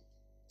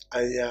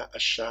 Aya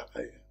Asha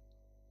Aya.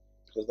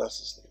 Because that's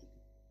His name.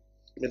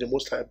 May the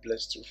Most High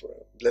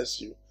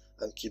bless you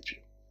and keep you.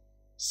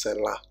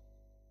 Selah.